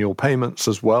annual payments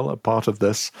as well, a part of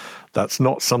this. That's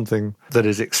not something that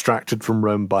is extracted from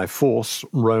Rome by force.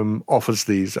 Rome offers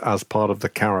these as part of the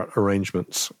carrot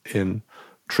arrangements in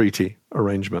treaty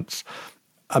arrangements.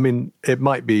 I mean, it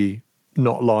might be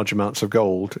not large amounts of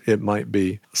gold. It might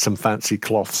be some fancy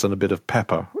cloths and a bit of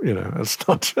pepper. It's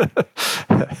not.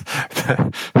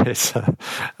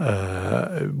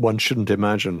 One shouldn't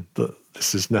imagine that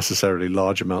this is necessarily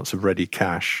large amounts of ready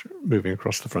cash moving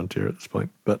across the frontier at this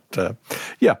point. But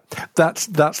that's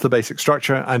the basic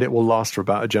structure, and it will last for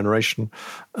about a generation.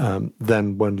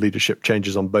 Then, when leadership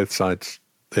changes on both sides,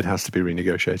 it has to be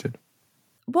renegotiated.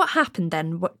 What happened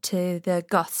then to the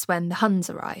Goths when the Huns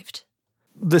arrived?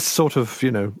 This sort of,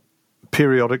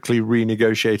 periodically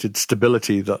renegotiated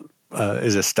stability that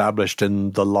is established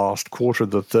in the last quarter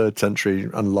of the 3rd century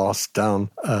and lasts down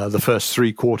the first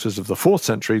 3 quarters of the 4th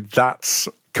century, that's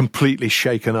completely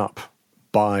shaken up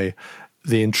by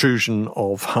the intrusion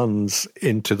of Huns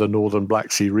into the northern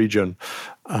Black Sea region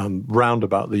round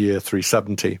about the year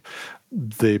 370.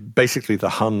 Basically the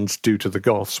Huns do to the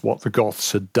Goths what the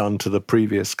Goths had done to the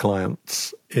previous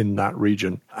clients in that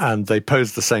region. And they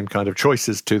pose the same kind of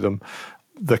choices to them.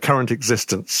 The current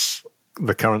existence,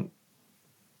 the current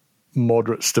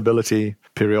moderate stability,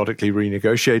 periodically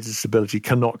renegotiated stability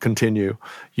cannot continue.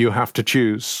 You have to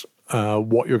choose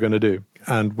what you're going to do.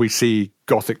 And we see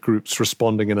Gothic groups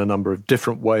responding in a number of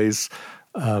different ways,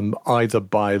 either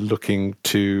by looking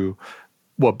to...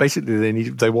 Well, basically,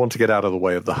 they want to get out of the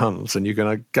way of the Huns, and you're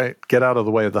going to get out of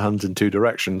the way of the Huns in 2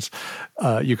 directions.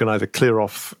 You can either clear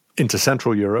off into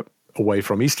Central Europe, away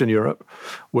from Eastern Europe,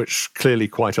 which clearly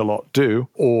quite a lot do,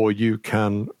 or you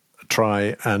can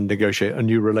try and negotiate a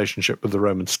new relationship with the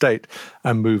Roman state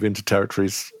and move into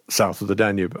territories south of the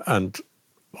Danube. And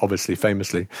obviously,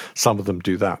 famously, some of them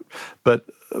do that. But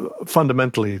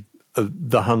fundamentally,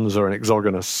 the Huns are an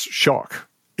exogenous shock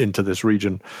into this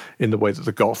region in the way that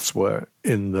the Goths were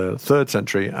in the 3rd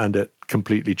century, and it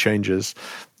completely changes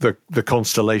the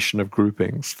constellation of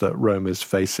groupings that Rome is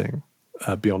facing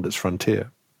beyond its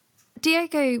frontier.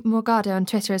 Diego Morgado on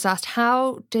Twitter has asked,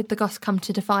 how did the Goths come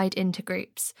to divide into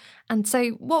groups? And so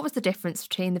what was the difference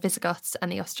between the Visigoths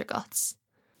and the Ostrogoths?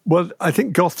 Well, I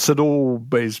think Goths had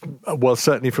always,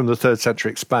 certainly from the 3rd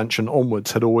century expansion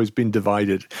onwards, had always been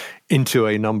divided into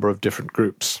a number of different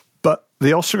groups. But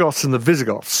the Ostrogoths and the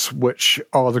Visigoths, which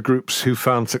are the groups who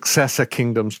found successor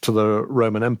kingdoms to the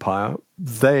Roman Empire,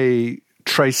 they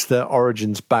trace their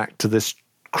origins back to this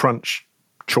crunch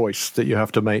choice that you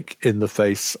have to make in the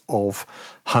face of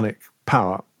Hunnic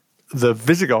power. The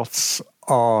Visigoths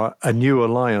are a new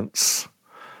alliance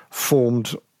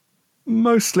formed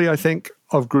mostly, I think,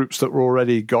 of groups that were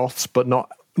already Goths, but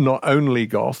not only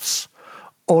Goths,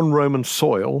 on Roman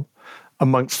soil,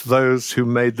 amongst those who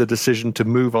made the decision to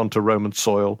move onto Roman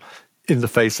soil in the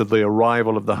face of the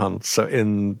arrival of the Huns. So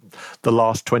in the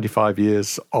last 25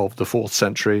 years of the 4th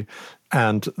century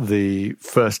and the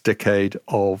first decade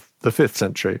of the 5th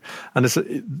century. And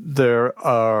there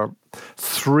are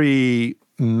 3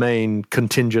 main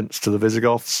contingents to the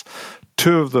Visigoths.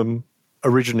 2 of them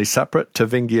originally separate,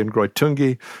 Tervingi and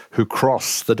Greutungi, who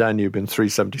cross the Danube in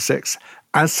 376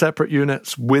 as separate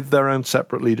units with their own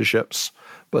separate leaderships,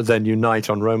 but then unite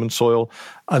on Roman soil.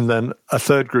 And then a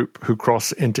third group who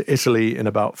cross into Italy in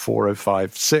about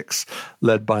 405-6,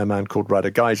 led by a man called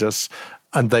Radagaisus,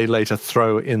 and they later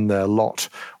throw in their lot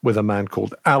with a man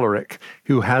called Alaric,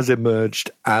 who has emerged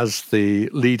as the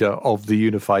leader of the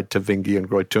unified Tervingi and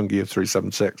Greutungi of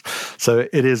 376. So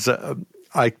it is,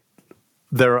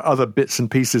 there are other bits and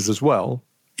pieces as well,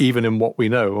 even in what we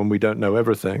know, and we don't know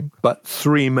everything. But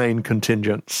three main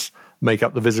contingents make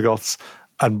up the Visigoths,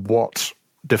 and what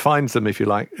defines them, if you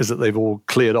like, is that they've all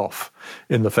cleared off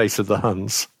in the face of the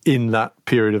Huns in that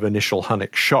period of initial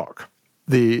Hunnic shock.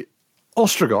 The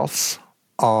Ostrogoths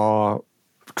are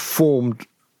formed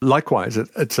likewise.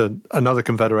 It's another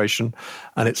confederation,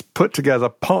 and it's put together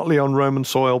partly on Roman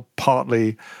soil,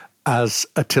 partly as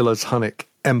Attila's Hunnic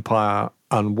Empire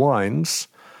unwinds.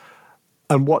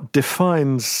 And what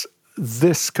defines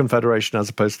this confederation as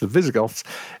opposed to the Visigoths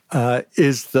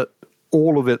is that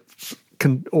all of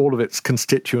its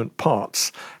constituent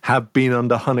parts have been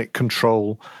under Hunnic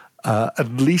control at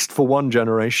least for one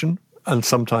generation, and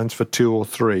sometimes for two or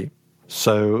three.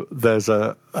 So there's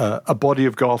a body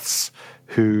of Goths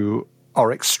who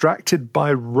are extracted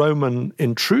by Roman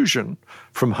intrusion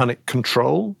from Hunnic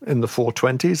control in the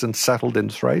 420s and settled in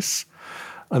Thrace.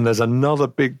 And there's another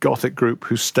big Gothic group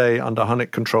who stay under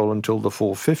Hunnic control until the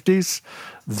 450s.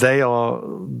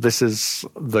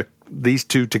 These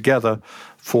two together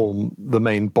form the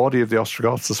main body of the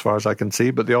Ostrogoths, as far as I can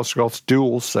see. But the Ostrogoths do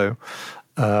also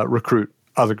recruit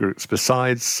other groups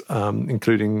besides,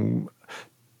 including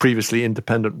previously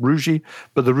independent Rugi,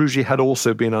 but the Rugi had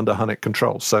also been under Hunnic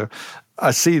control. So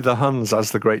I see the Huns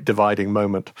as the great dividing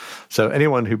moment. So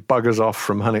anyone who buggers off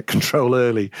from Hunnic control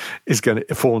early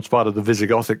forms part of the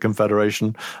Visigothic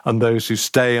Confederation, and those who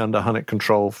stay under Hunnic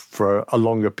control for a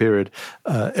longer period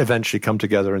eventually come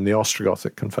together in the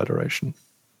Ostrogothic Confederation.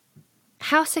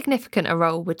 How significant a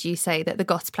role would you say that the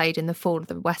Goths played in the fall of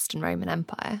the Western Roman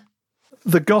Empire?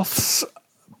 The Goths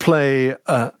play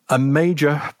a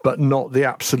major but not the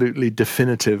absolutely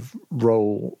definitive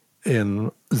role in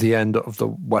the end of the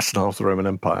western half of the Roman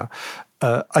Empire.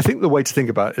 I think the way to think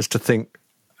about it is to think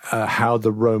how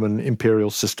the Roman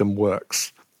imperial system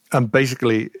works. And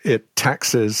basically it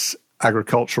taxes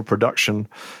agricultural production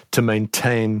to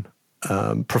maintain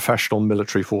professional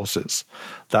military forces.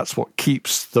 That's what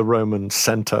keeps the Roman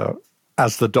center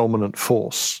as the dominant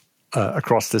force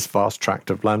across this vast tract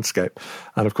of landscape.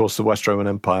 And of course, the West Roman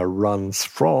Empire runs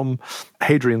from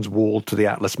Hadrian's Wall to the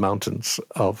Atlas Mountains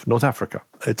of North Africa.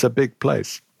 It's a big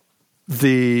place.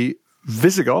 The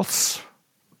Visigoths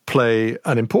play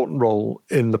an important role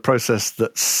in the process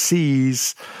that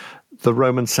sees the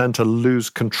Roman center lose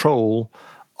control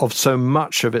of so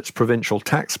much of its provincial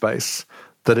tax base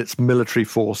that its military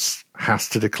force has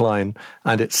to decline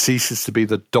and it ceases to be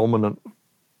the dominant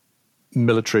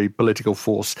military political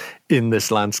force in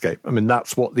this landscape. I mean,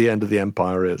 that's what the end of the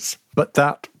empire is. But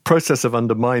that process of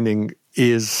undermining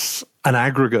is an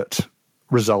aggregate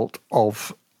result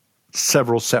of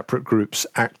several separate groups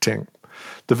acting.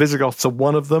 The Visigoths are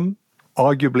one of them,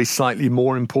 arguably slightly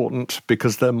more important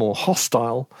because they're more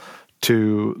hostile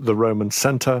to the Roman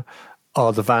center,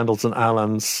 are the Vandals and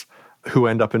Alans who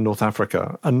end up in North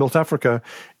Africa. And North Africa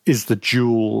is the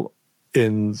jewel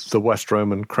in the West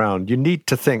Roman crown. You need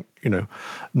to think,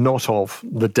 not of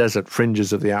the desert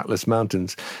fringes of the Atlas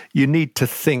Mountains. You need to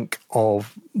think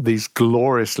of these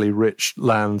gloriously rich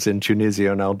lands in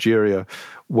Tunisia and Algeria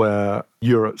where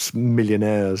Europe's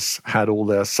millionaires had all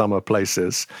their summer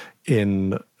places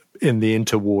in the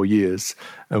interwar years,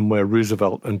 and where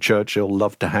Roosevelt and Churchill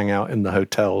loved to hang out in the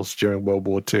hotels during World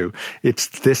War II. It's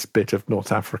this bit of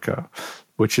North Africa,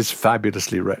 which is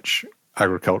fabulously rich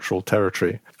agricultural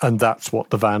territory. And that's what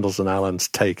the Vandals and Alans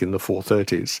take in the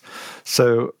 430s.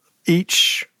 So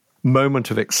each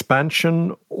moment of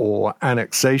expansion or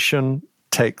annexation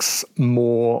takes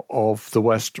more of the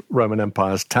West Roman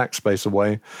Empire's tax base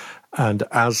away. And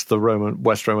as the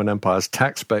West Roman Empire's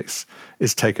tax base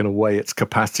is taken away, its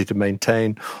capacity to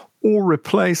maintain or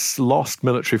replace lost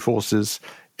military forces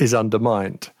is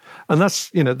undermined. And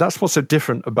that's what's so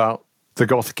different about the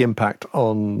Gothic impact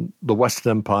on the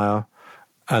Western Empire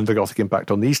and the Gothic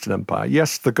impact on the Eastern Empire.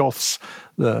 Yes, the Goths,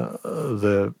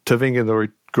 the Tervingi and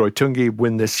the Greutungi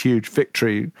win this huge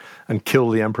victory and kill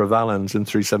the Emperor Valens in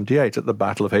 378 at the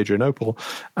Battle of Hadrianople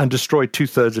and destroy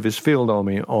 2/3 of his field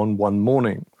army on one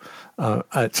morning.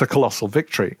 It's a colossal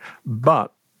victory.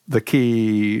 But the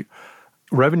key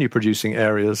revenue-producing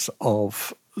areas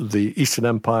of the Eastern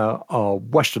Empire are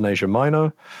Western Asia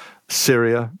Minor,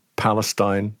 Syria,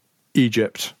 Palestine,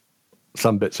 Egypt,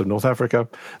 some bits of North Africa.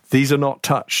 These are not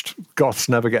touched. Goths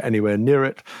never get anywhere near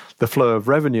it. The flow of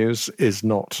revenues is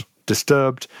not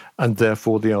disturbed, and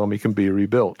therefore the army can be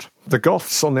rebuilt. The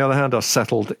Goths, on the other hand, are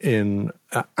settled in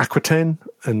Aquitaine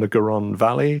in the Garonne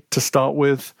Valley to start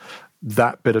with.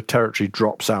 That bit of territory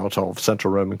drops out of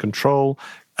Central Roman control.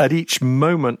 At each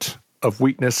moment of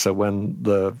weakness, so when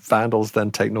the Vandals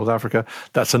then take North Africa,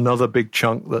 that's another big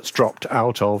chunk that's dropped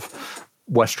out of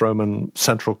West Roman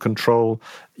central control.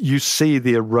 You see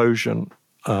the erosion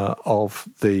of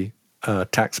the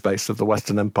tax base of the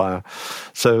Western Empire.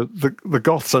 So the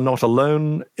Goths are not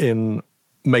alone in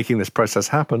making this process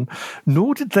happen,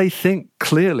 nor did they think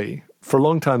clearly. For a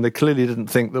long time, they clearly didn't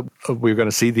think that we were going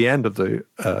to see the end of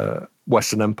the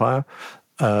Western Empire.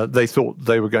 They thought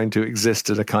they were going to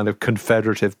exist in a kind of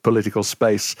confederative political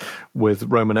space with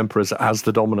Roman emperors as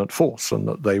the dominant force, and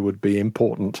that they would be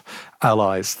important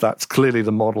allies. That's clearly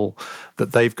the model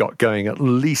that they've got going at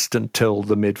least until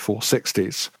the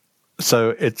mid-460s.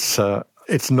 So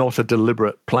it's not a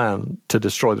deliberate plan to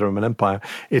destroy the Roman Empire.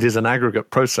 It is an aggregate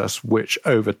process which,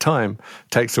 over time,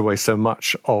 takes away so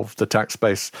much of the tax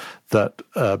base that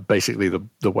basically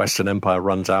the Western Empire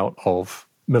runs out of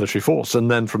military force.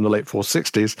 And then from the late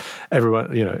 460s,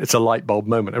 everyone, it's a light bulb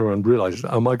moment. Everyone realizes,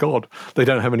 oh my God, they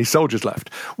don't have any soldiers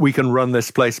left. We can run this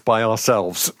place by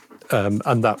ourselves.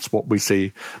 And that's what we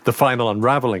see. The final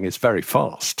unraveling is very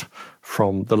fast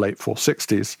from the late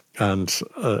 460s, and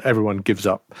everyone gives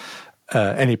up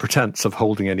any pretense of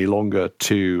holding any longer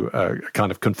to a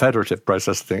kind of confederative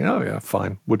process, thinking, oh yeah,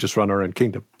 fine, we'll just run our own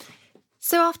kingdom.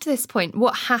 So after this point,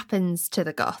 what happens to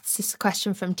the Goths? This is a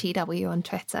question from TW on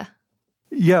Twitter.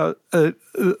 Yeah,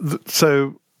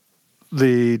 so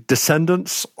the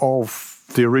descendants of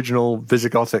the original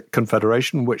Visigothic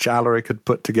Confederation, which Alaric had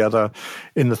put together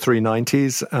in the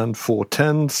 390s and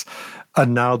 410s, are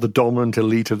now the dominant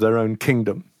elite of their own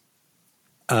kingdom.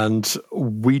 And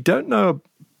we don't know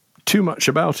too much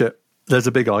about it. There's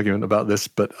a big argument about this,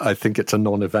 but I think it's a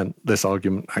non-event, this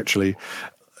argument, actually.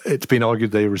 It's been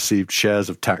argued they received shares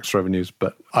of tax revenues,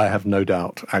 but I have no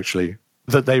doubt, actually,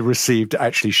 that they received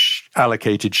actually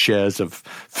allocated shares of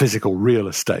physical real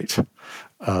estate.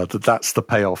 That's the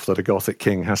payoff that a Gothic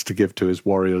king has to give to his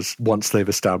warriors once they've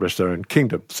established their own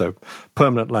kingdom. So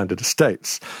permanent landed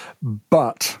estates.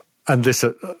 But, and this,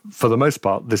 for the most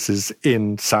part, this is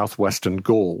in southwestern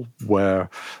Gaul, where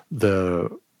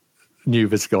the new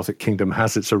Visigothic kingdom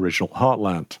has its original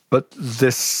heartland. But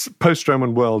this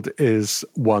post-Roman world is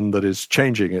one that is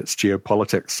changing. Its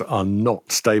geopolitics are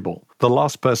not stable. The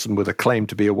last person with a claim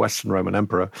to be a Western Roman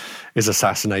emperor is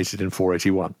assassinated in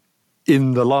 481.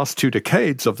 In the last 2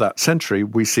 decades of that century,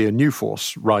 we see a new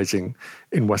force rising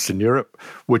in Western Europe,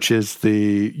 which is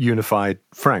the unified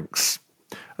Franks.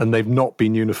 And they've not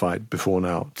been unified before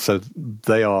now. So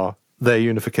their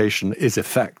unification is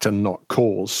effect and not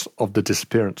cause of the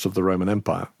disappearance of the Roman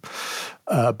Empire.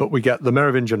 But we get the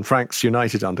Merovingian Franks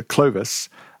united under Clovis,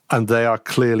 and they are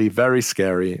clearly very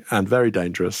scary and very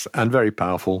dangerous and very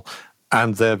powerful,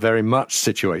 and they're very much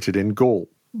situated in Gaul.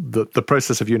 The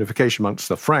process of unification amongst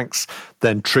the Franks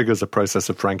then triggers a process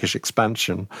of Frankish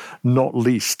expansion, not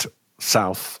least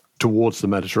south towards the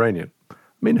Mediterranean. I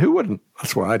mean, who wouldn't?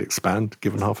 That's where I'd expand,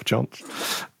 given half a chance.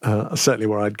 Certainly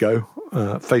where I'd go,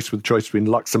 faced with the choice between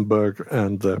Luxembourg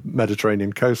and the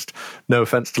Mediterranean coast. No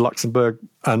offence to Luxembourg.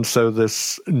 And so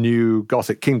this new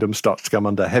Gothic kingdom starts to come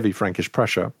under heavy Frankish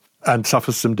pressure and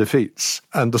suffers some defeats.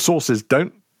 And the sources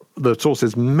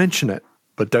mention it,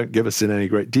 but don't give us in any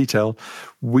great detail.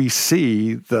 We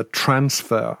see the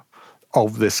transfer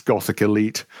of this Gothic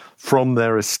elite from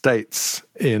their estates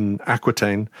in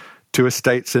Aquitaine to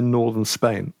estates in northern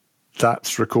Spain.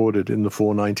 That's recorded in the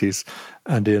 490s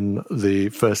and in the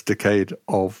first decade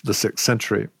of the 6th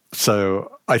century.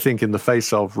 So I think in the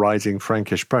face of rising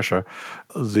Frankish pressure,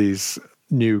 these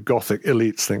new Gothic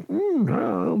elites think,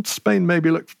 well, Spain maybe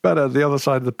looks better. The other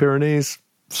side of the Pyrenees,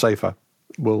 safer.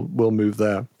 We'll move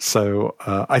there. So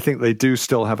I think they do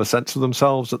still have a sense of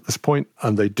themselves at this point,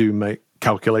 and they do make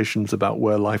calculations about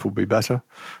where life will be better.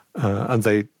 And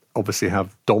they obviously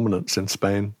have dominance in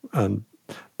Spain and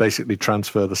basically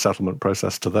transfer the settlement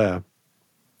process to there.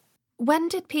 When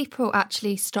did people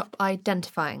actually stop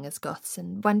identifying as Goths,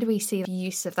 and when do we see the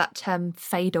use of that term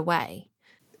fade away?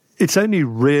 It's only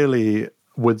really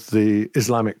with the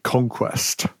Islamic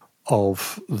conquest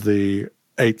of the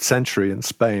 8th century in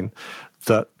Spain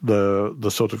that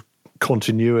the sort of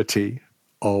continuity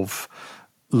of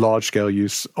large-scale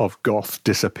use of Goth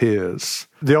disappears.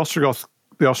 The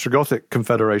Ostrogothic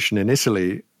Confederation in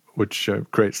Italy, which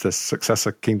creates this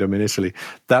successor kingdom in Italy,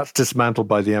 that's dismantled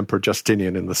by the Emperor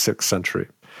Justinian in the 6th century.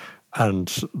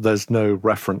 And there's no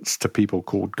reference to people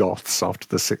called Goths after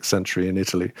the 6th century in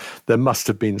Italy. There must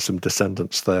have been some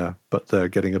descendants there, but they're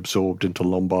getting absorbed into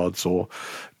Lombards or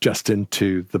just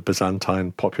into the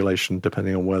Byzantine population,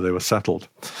 depending on where they were settled.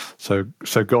 So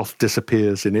Goth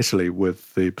disappears in Italy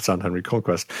with the Byzantine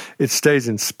reconquest. It stays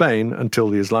in Spain until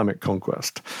the Islamic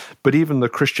conquest. But even the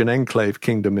Christian enclave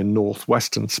kingdom in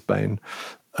northwestern Spain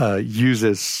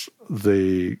uses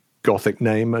the Gothic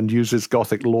name and uses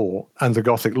Gothic law. And the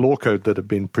Gothic law code that had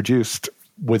been produced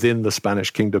within the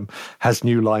Spanish kingdom has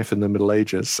new life in the Middle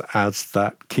Ages as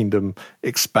that kingdom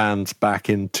expands back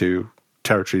into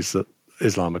territories that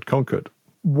Islam had conquered.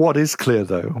 What is clear,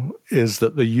 though, is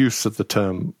that the use of the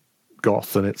term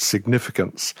Goth and its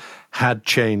significance had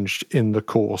changed in the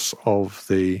course of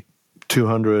the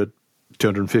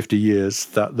 250 years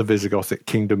that the Visigothic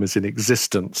kingdom is in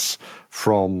existence,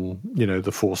 from the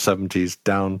 470s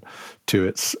down to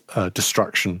its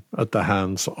destruction at the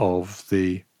hands of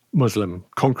the Muslim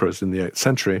conquerors in the 8th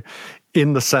century,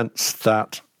 in the sense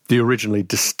that the originally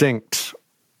distinct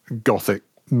Gothic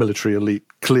military elite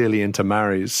clearly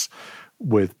intermarries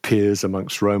with peers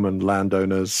amongst Roman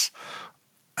landowners,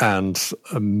 and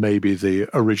maybe the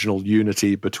original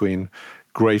unity between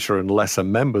greater and lesser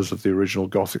members of the original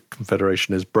Gothic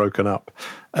Confederation is broken up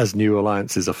as new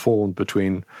alliances are formed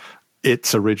between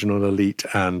its original elite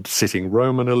and sitting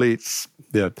Roman elites.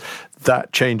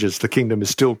 That changes. The kingdom is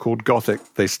still called Gothic.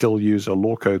 They still use a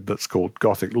law code that's called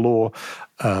Gothic law,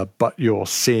 but you're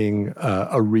seeing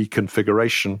a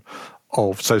reconfiguration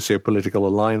of socio-political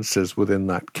alliances within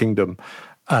that kingdom.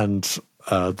 And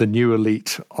the new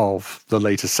elite of the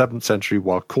later 7th century,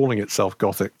 while calling itself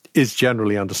Gothic, is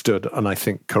generally understood, and I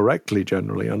think correctly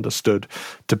generally understood,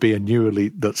 to be a new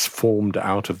elite that's formed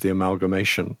out of the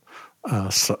amalgamation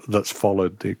that's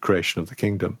followed the creation of the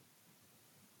kingdom.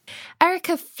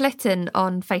 Erica Flitton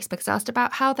on Facebook has asked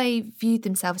about how they viewed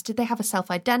themselves. Did they have a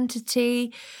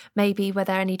self-identity? Maybe were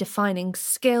there any defining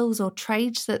skills or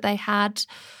traits that they had?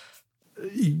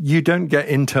 You don't get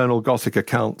internal Gothic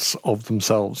accounts of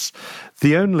themselves.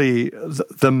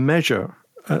 The measure,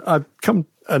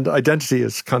 and identity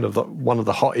is kind of one of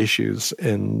the hot issues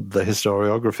in the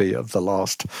historiography of the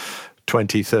last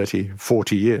 20, 30,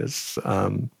 40 years.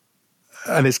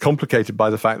 And it's complicated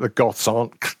by the fact that Goths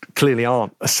clearly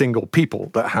aren't a single people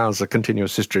that has a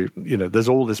continuous history. There's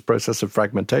all this process of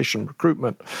fragmentation,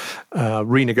 recruitment,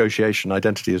 renegotiation.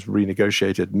 Identity is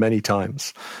renegotiated many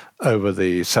times over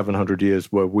the 700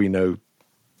 years where we know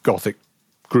Gothic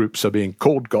groups are being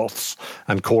called Goths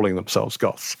and calling themselves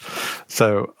Goths.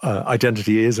 So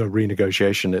identity is a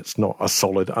renegotiation. It's not a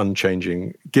solid,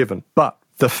 unchanging given. But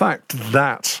the fact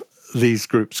that these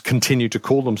groups continue to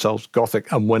call themselves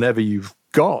Gothic, and whenever you've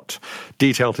got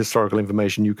detailed historical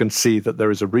information, you can see that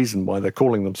there is a reason why they're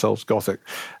calling themselves Gothic.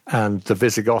 And the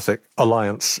Visigothic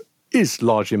alliance is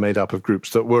largely made up of groups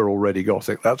that were already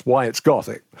Gothic. That's why it's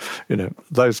Gothic.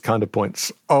 Those kind of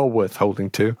points are worth holding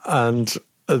to. And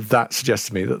that suggests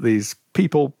to me that these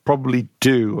people probably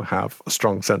do have a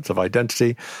strong sense of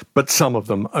identity, but some of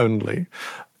them only.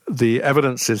 The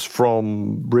evidence is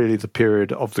from really the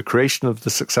period of the creation of the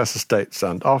successor states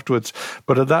and afterwards,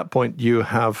 but at that point you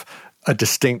have a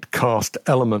distinct caste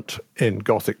element in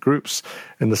Gothic groups,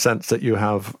 in the sense that you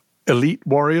have elite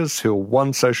warriors who are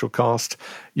one social caste,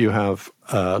 you have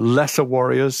lesser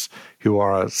warriors who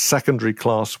are a secondary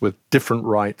class with different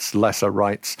rights, lesser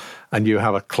rights, and you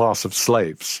have a class of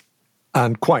slaves.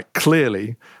 And quite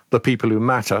clearly, the people who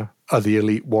matter are the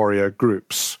elite warrior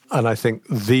groups. And I think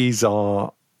these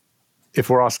are, if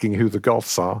we're asking who the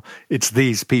Goths are, it's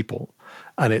these people.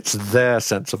 And it's their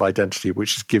sense of identity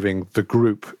which is giving the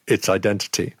group its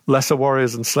identity. Lesser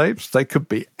warriors and slaves, they could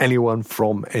be anyone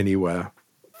from anywhere.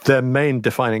 Their main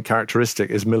defining characteristic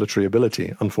is military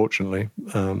ability, unfortunately.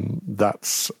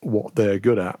 That's what they're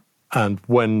good at. And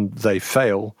when they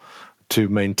fail to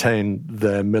maintain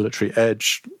their military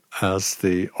edge, as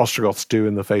the Ostrogoths do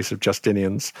in the face of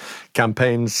Justinian's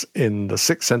campaigns in the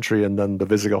 6th century, and then the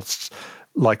Visigoths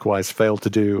likewise failed to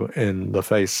do in the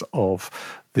face of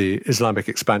the Islamic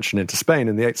expansion into Spain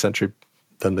in the 8th century,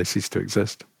 then they cease to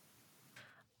exist.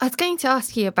 I was going to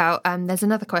ask you about, there's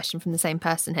another question from the same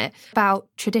person here, about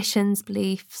traditions,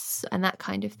 beliefs, and that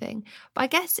kind of thing. But I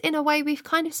guess in a way we've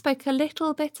kind of spoke a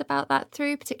little bit about that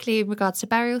through, particularly in regards to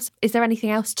burials. Is there anything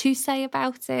else to say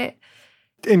about it?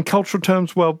 In cultural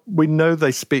terms, well, we know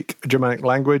they speak Germanic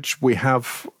language. We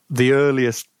have the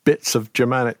earliest bits of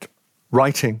Germanic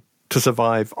writing to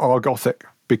survive are Gothic,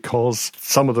 because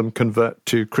some of them convert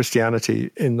to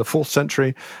Christianity in the 4th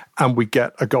century, and we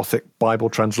get a Gothic Bible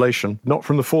translation, not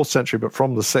from the 4th century, but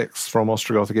from the 6th, from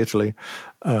Ostrogothic Italy.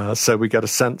 So we get a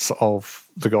sense of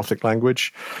the Gothic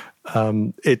language.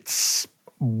 It's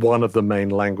one of the main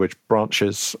language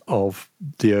branches of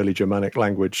the early Germanic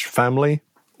language family.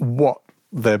 What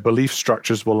their belief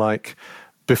structures were like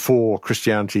before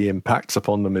Christianity impacts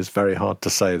upon them is very hard to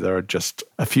say. There are just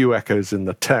a few echoes in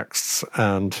the texts,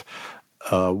 and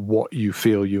what you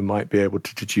feel you might be able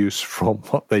to deduce from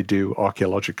what they do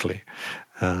archaeologically.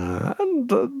 And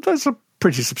there's a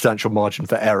pretty substantial margin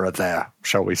for error there,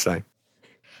 shall we say.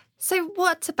 So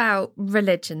what about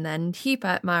religion then?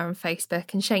 Hubert Meyer on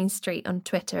Facebook and Shane Street on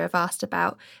Twitter have asked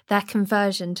about their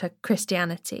conversion to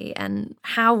Christianity and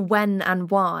how, when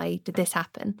and why did this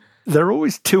happen? There are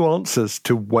always two answers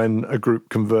to when a group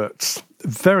converts.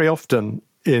 Very often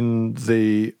in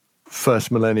the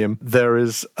first millennium, there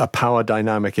is a power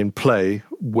dynamic in play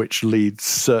which leads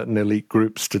certain elite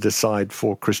groups to decide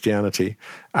for Christianity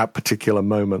at particular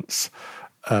moments.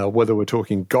 Whether we're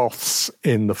talking Goths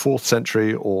in the 4th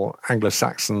century or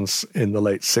Anglo-Saxons in the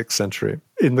late 6th century.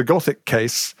 In the Gothic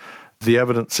case, the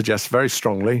evidence suggests very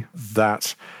strongly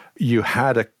that you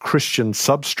had a Christian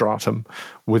substratum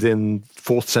within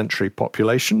 4th century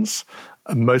populations,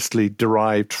 mostly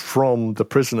derived from the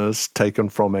prisoners taken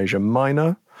from Asia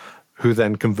Minor, who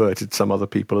then converted some other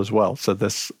people as well. So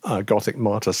this Gothic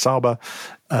martyr Saba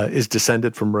is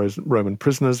descended from Roman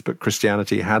prisoners, but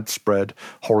Christianity had spread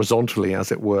horizontally,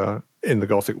 as it were, in the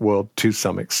Gothic world to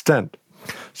some extent.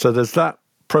 So there's that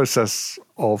process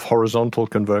of horizontal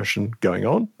conversion going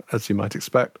on, as you might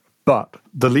expect. But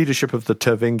the leadership of the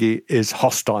Tervingi is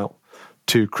hostile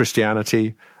to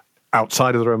Christianity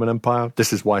outside of the Roman Empire.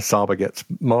 This is why Saba gets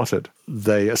martyred.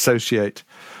 They associate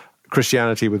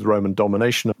Christianity with Roman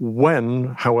domination.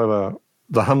 When, however,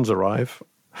 the Huns arrive,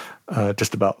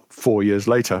 just about 4 years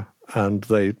later, and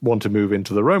they want to move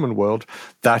into the Roman world,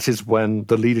 that is when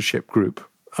the leadership group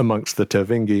amongst the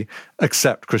Tervingi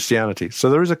accept Christianity. So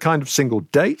there is a kind of single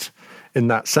date in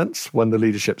that sense when the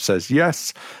leadership says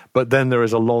yes, but then there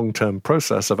is a long-term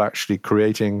process of actually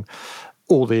creating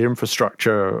all the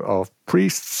infrastructure of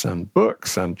priests and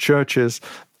books and churches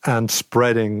and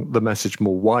spreading the message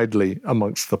more widely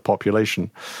amongst the population.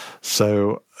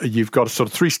 So you've got a sort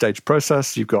of 3-stage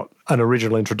process. You've got an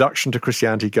original introduction to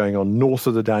Christianity going on north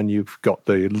of the Danube. You've got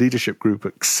the leadership group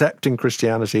accepting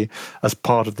Christianity as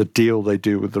part of the deal they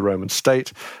do with the Roman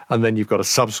state. And then you've got a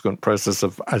subsequent process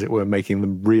of, as it were, making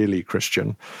them really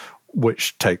Christian,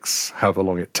 which takes however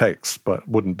long it takes, but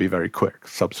wouldn't be very quick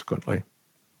subsequently.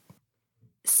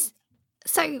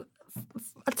 So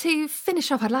to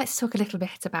finish off, I'd like to talk a little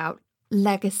bit about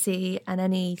legacy and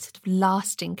any sort of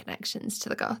lasting connections to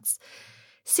the Goths.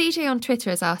 CJ on Twitter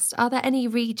has asked, are there any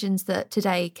regions that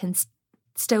today can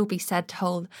still be said to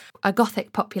hold a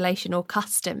Gothic population or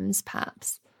customs,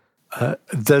 perhaps?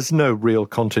 There's no real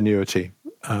continuity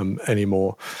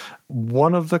anymore.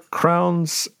 One of the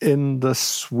crowns in the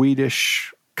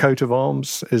Swedish coat of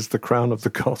arms is the crown of the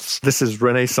Goths. This is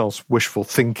Renaissance wishful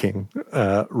thinking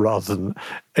rather than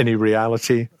any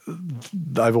reality.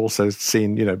 I've also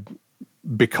seen,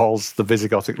 because the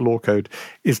Visigothic law code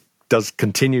does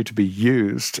continue to be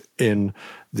used in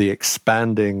the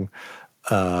expanding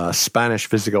Spanish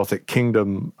Visigothic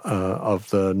kingdom of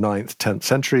the 9th, 10th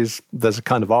centuries, there's a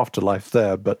kind of afterlife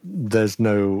there, but there's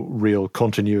no real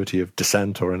continuity of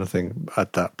descent or anything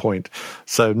at that point.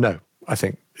 So no, I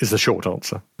think is the short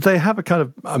answer. They have a kind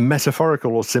of a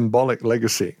metaphorical or symbolic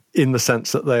legacy in the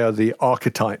sense that they are the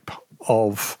archetype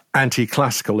of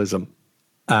anti-classicalism.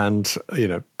 And,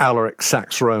 Alaric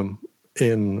sacks Rome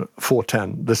in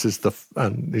 410.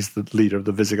 He's the leader of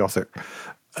the Visigothic,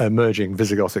 emerging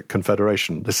Visigothic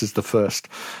confederation. This is the first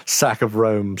sack of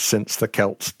Rome since the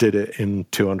Celts did it in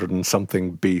 200 and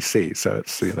something BC. So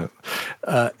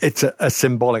it's a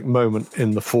symbolic moment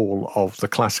in the fall of the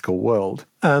classical world.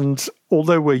 And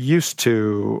although we're used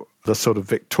to the sort of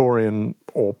Victorian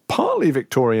or partly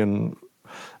Victorian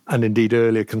and indeed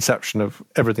earlier conception of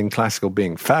everything classical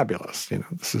being fabulous,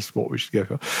 this is what we should go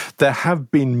for, there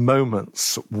have been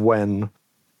moments when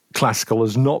classical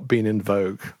has not been in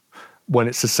vogue, when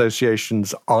its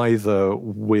associations either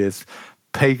with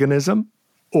paganism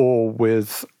or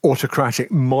with autocratic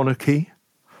monarchy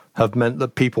have meant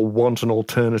that people want an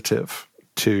alternative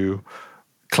to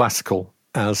classical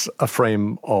as a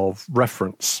frame of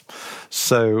reference.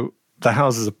 So the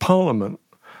Houses of Parliament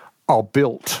are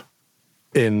built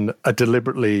in a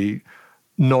deliberately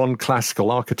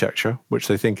non-classical architecture, which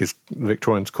they think is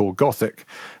Victorians call Gothic,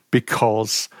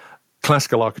 because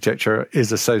classical architecture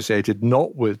is associated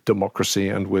not with democracy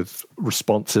and with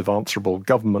responsive, answerable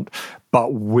government,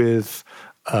 but with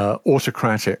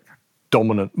autocratic,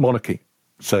 dominant monarchy.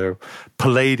 So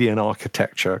Palladian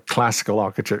architecture, classical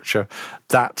architecture,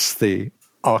 that's the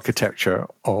architecture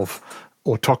of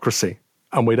autocracy.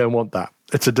 And we don't want that.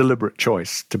 It's a deliberate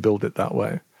choice to build it that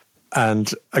way.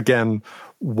 And again,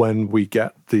 when we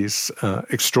get these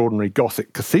extraordinary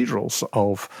Gothic cathedrals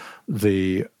of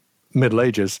the Middle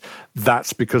Ages,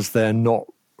 that's because they're not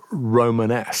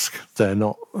Romanesque. They're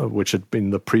not, which had been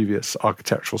the previous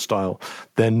architectural style.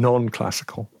 They're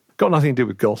non-classical. Got nothing to do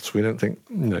with Goths. We don't think,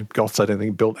 Goths, I don't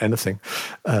think, built anything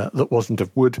that wasn't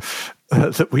of wood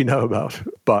that we know about.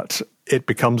 But it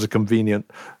becomes a convenient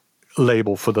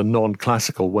label for the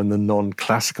non-classical when the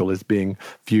non-classical is being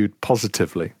viewed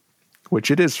positively, which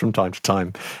it is from time to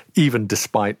time, even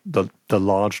despite the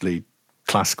largely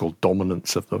classical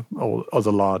dominance of the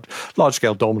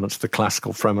large-scale dominance of the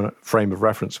classical frame of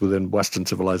reference within Western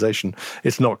civilization.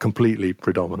 It's not completely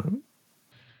predominant.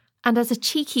 And as a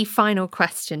cheeky final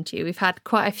question to you, we've had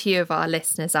quite a few of our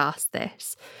listeners ask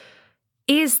this.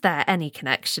 Is there any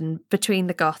connection between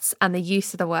the Goths and the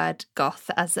use of the word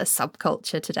Goth as a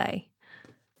subculture today?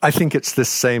 I think it's this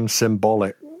same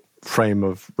symbolic frame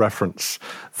of reference,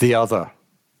 the other,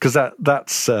 because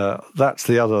that's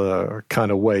the other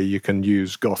kind of way you can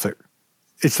use Gothic.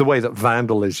 It's the way that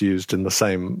Vandal is used in the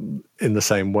same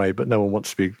way, but no one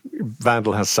wants to be.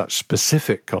 Vandal has such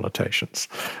specific connotations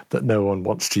that no one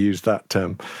wants to use that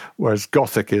term. Whereas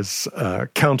Gothic is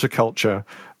counterculture,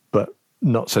 but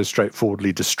not so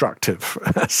straightforwardly destructive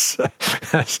as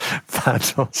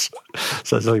Vandals.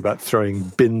 So it's only about throwing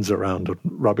bins around and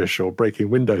rubbish or breaking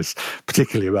windows.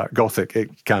 Particularly about Gothic,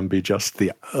 it can be just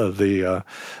the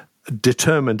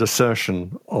determined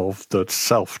assertion of the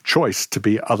self-choice to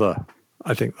be other.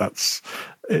 I think that's,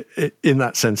 in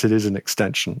that sense, it is an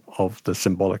extension of the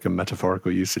symbolic and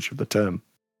metaphorical usage of the term.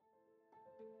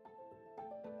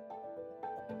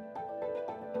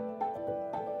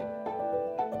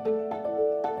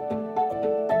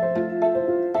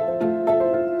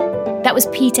 That was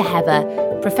Peter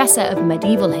Heather, Professor of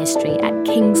Medieval History at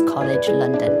King's College,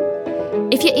 London.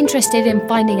 If you're interested in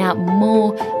finding out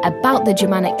more about the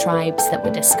Germanic tribes that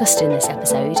were discussed in this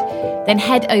episode, then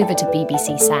head over to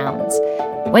BBC Sounds,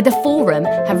 where the Forum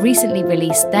have recently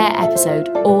released their episode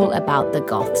all about the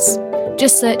Goths.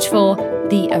 Just search for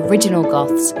The Original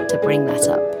Goths to bring that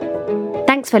up.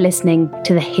 Thanks for listening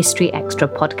to the History Extra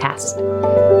podcast.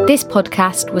 This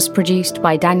podcast was produced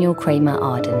by Daniel Kramer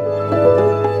Arden.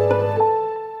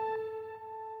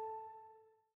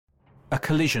 A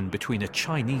collision between a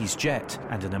Chinese jet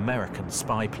and an American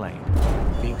spy plane.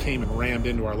 He came and rammed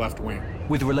into our left wing.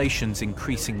 With relations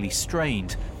increasingly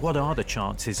strained, what are the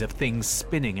chances of things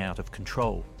spinning out of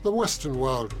control? The Western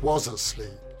world was asleep.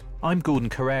 I'm Gordon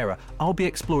Carrera. I'll be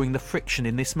exploring the friction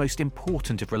in this most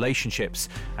important of relationships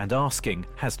and asking,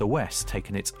 has the West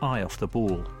taken its eye off the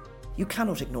ball? You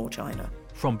cannot ignore China.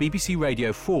 From BBC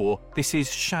Radio 4, this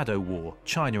is Shadow War,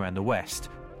 China and the West.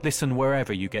 Listen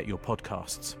wherever you get your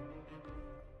podcasts.